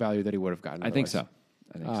of value that he would have gotten. I think otherwise.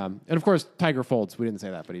 so. And of course, Tiger folds. We didn't say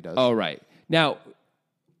that, but he does. Oh, right. Now,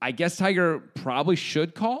 I guess Tiger probably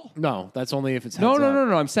should call. No, that's only if it's heads No.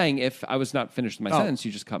 up. I'm saying if I was not finished with my sentence,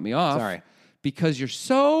 you just cut me off. Sorry. Because you're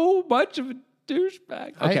so much of a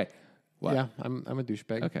douchebag. Okay. What? Yeah, I'm a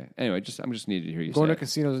douchebag. Okay. Anyway, I'm just needed to hear you Going say to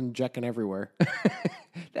casinos and jacking everywhere.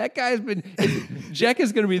 That guy's been. Jack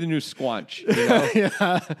is going to be the new Squanch. You know?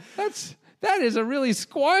 Yeah. That is a really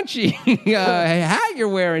squanchy hat you're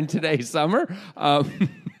wearing today, Summer.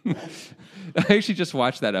 I actually just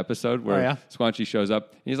watched that episode where Oh, yeah? Squanchy shows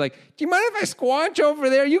up. And he's like, "Do you mind if I squanch over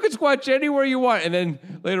there? You can squanch anywhere you want." And then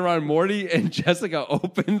later on, Morty and Jessica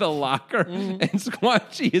open the locker, and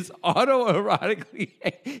Squanchy is autoerotically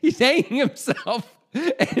he's hanging himself and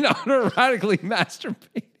autoerotically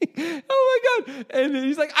masturbating. Oh my god! And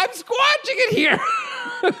he's like, "I'm squanching it here."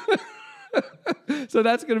 So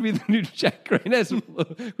that's going to be the new Jack Grant.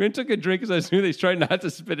 Grant took a drink as I knew he's trying not to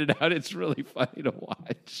spit it out. It's really funny to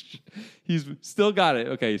watch. He's still got it.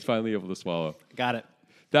 Okay, he's finally able to swallow. Got it.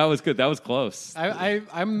 That was good. That was close.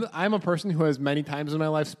 I'm a person who has many times in my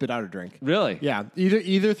life spit out a drink. Really? Yeah,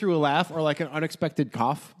 either through a laugh or like an unexpected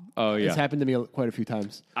cough. Oh, yeah. It's happened to me quite a few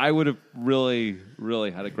times. I would have really,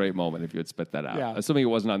 really had a great moment if you had spit that out. Yeah. Assuming it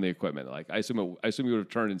wasn't on the equipment. Like I assume you would have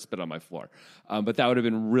turned and spit on my floor. But that would have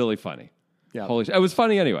been really funny. Yeah. Holy shit. It was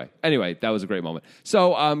funny anyway. Anyway, that was a great moment.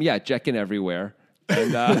 So yeah, checking everywhere.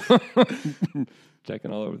 And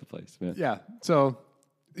checking all over the place, man. Yeah. So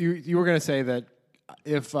you were going to say that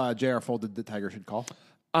if JR folded, the Tiger should call.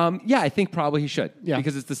 Yeah, I think probably he should. Yeah.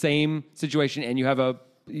 Because it's the same situation and you have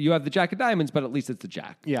the Jack of Diamonds, but at least it's the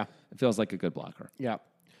Jack. Yeah. It feels like a good blocker. Yeah.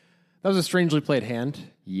 That was a strangely played hand.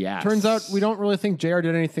 Yes. Turns out we don't really think JR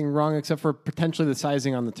did anything wrong except for potentially the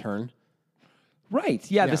sizing on the turn. Right.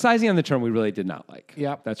 Yeah, Yeah. the sizing on the turn we really did not like.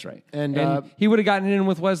 Yeah. That's right. And, he would have gotten in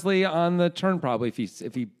with Wesley on the turn probably if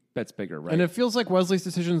he bets bigger, right? And it feels like Wesley's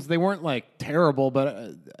decisions, they weren't like terrible,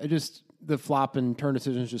 but the flop and turn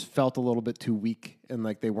decisions just felt a little bit too weak and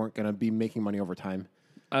like they weren't going to be making money over time.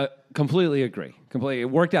 Completely agree. Completely.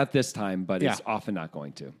 It worked out this time, but it's Yeah. often not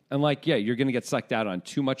going to. And you're going to get sucked out on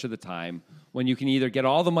too much of the time when you can either get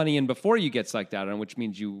all the money in before you get sucked out on, which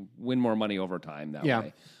means you win more money over time that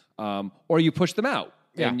way. Or you push them out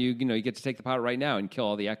and you get to take the pot right now and kill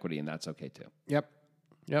all the equity, and that's okay too.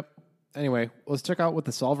 Yep. Anyway, let's check out what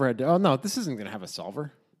the solver had. Oh, no, this isn't going to have a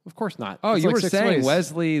solver. Of course not. Oh, It's you like were 6 saying ways.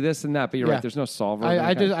 Wesley this and that, but you're Yeah. right. There's no solver.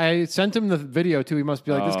 I sent him the video too. He must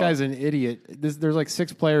be like, this guy's an idiot. There's like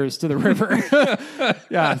 6 players to the river.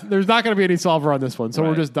 Yeah, there's not going to be any solver on this one, so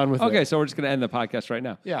we're just done with it. Okay, so we're just going to end the podcast right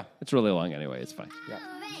now. Yeah. It's really long anyway. It's fine. Yeah.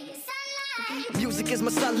 Music is my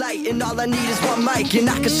sunlight, and all I need is one mic. And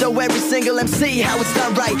I can show every single MC how it's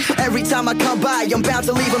done right. Every time I come by, I'm bound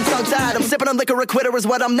to leave them tongue-tied. I'm sipping on liquor, a quitter is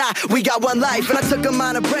what I'm not. We got one life, and I took a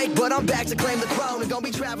minor break, but I'm back to claim the throne. And gonna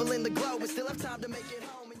be traveling the globe, and still have time to make it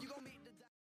home.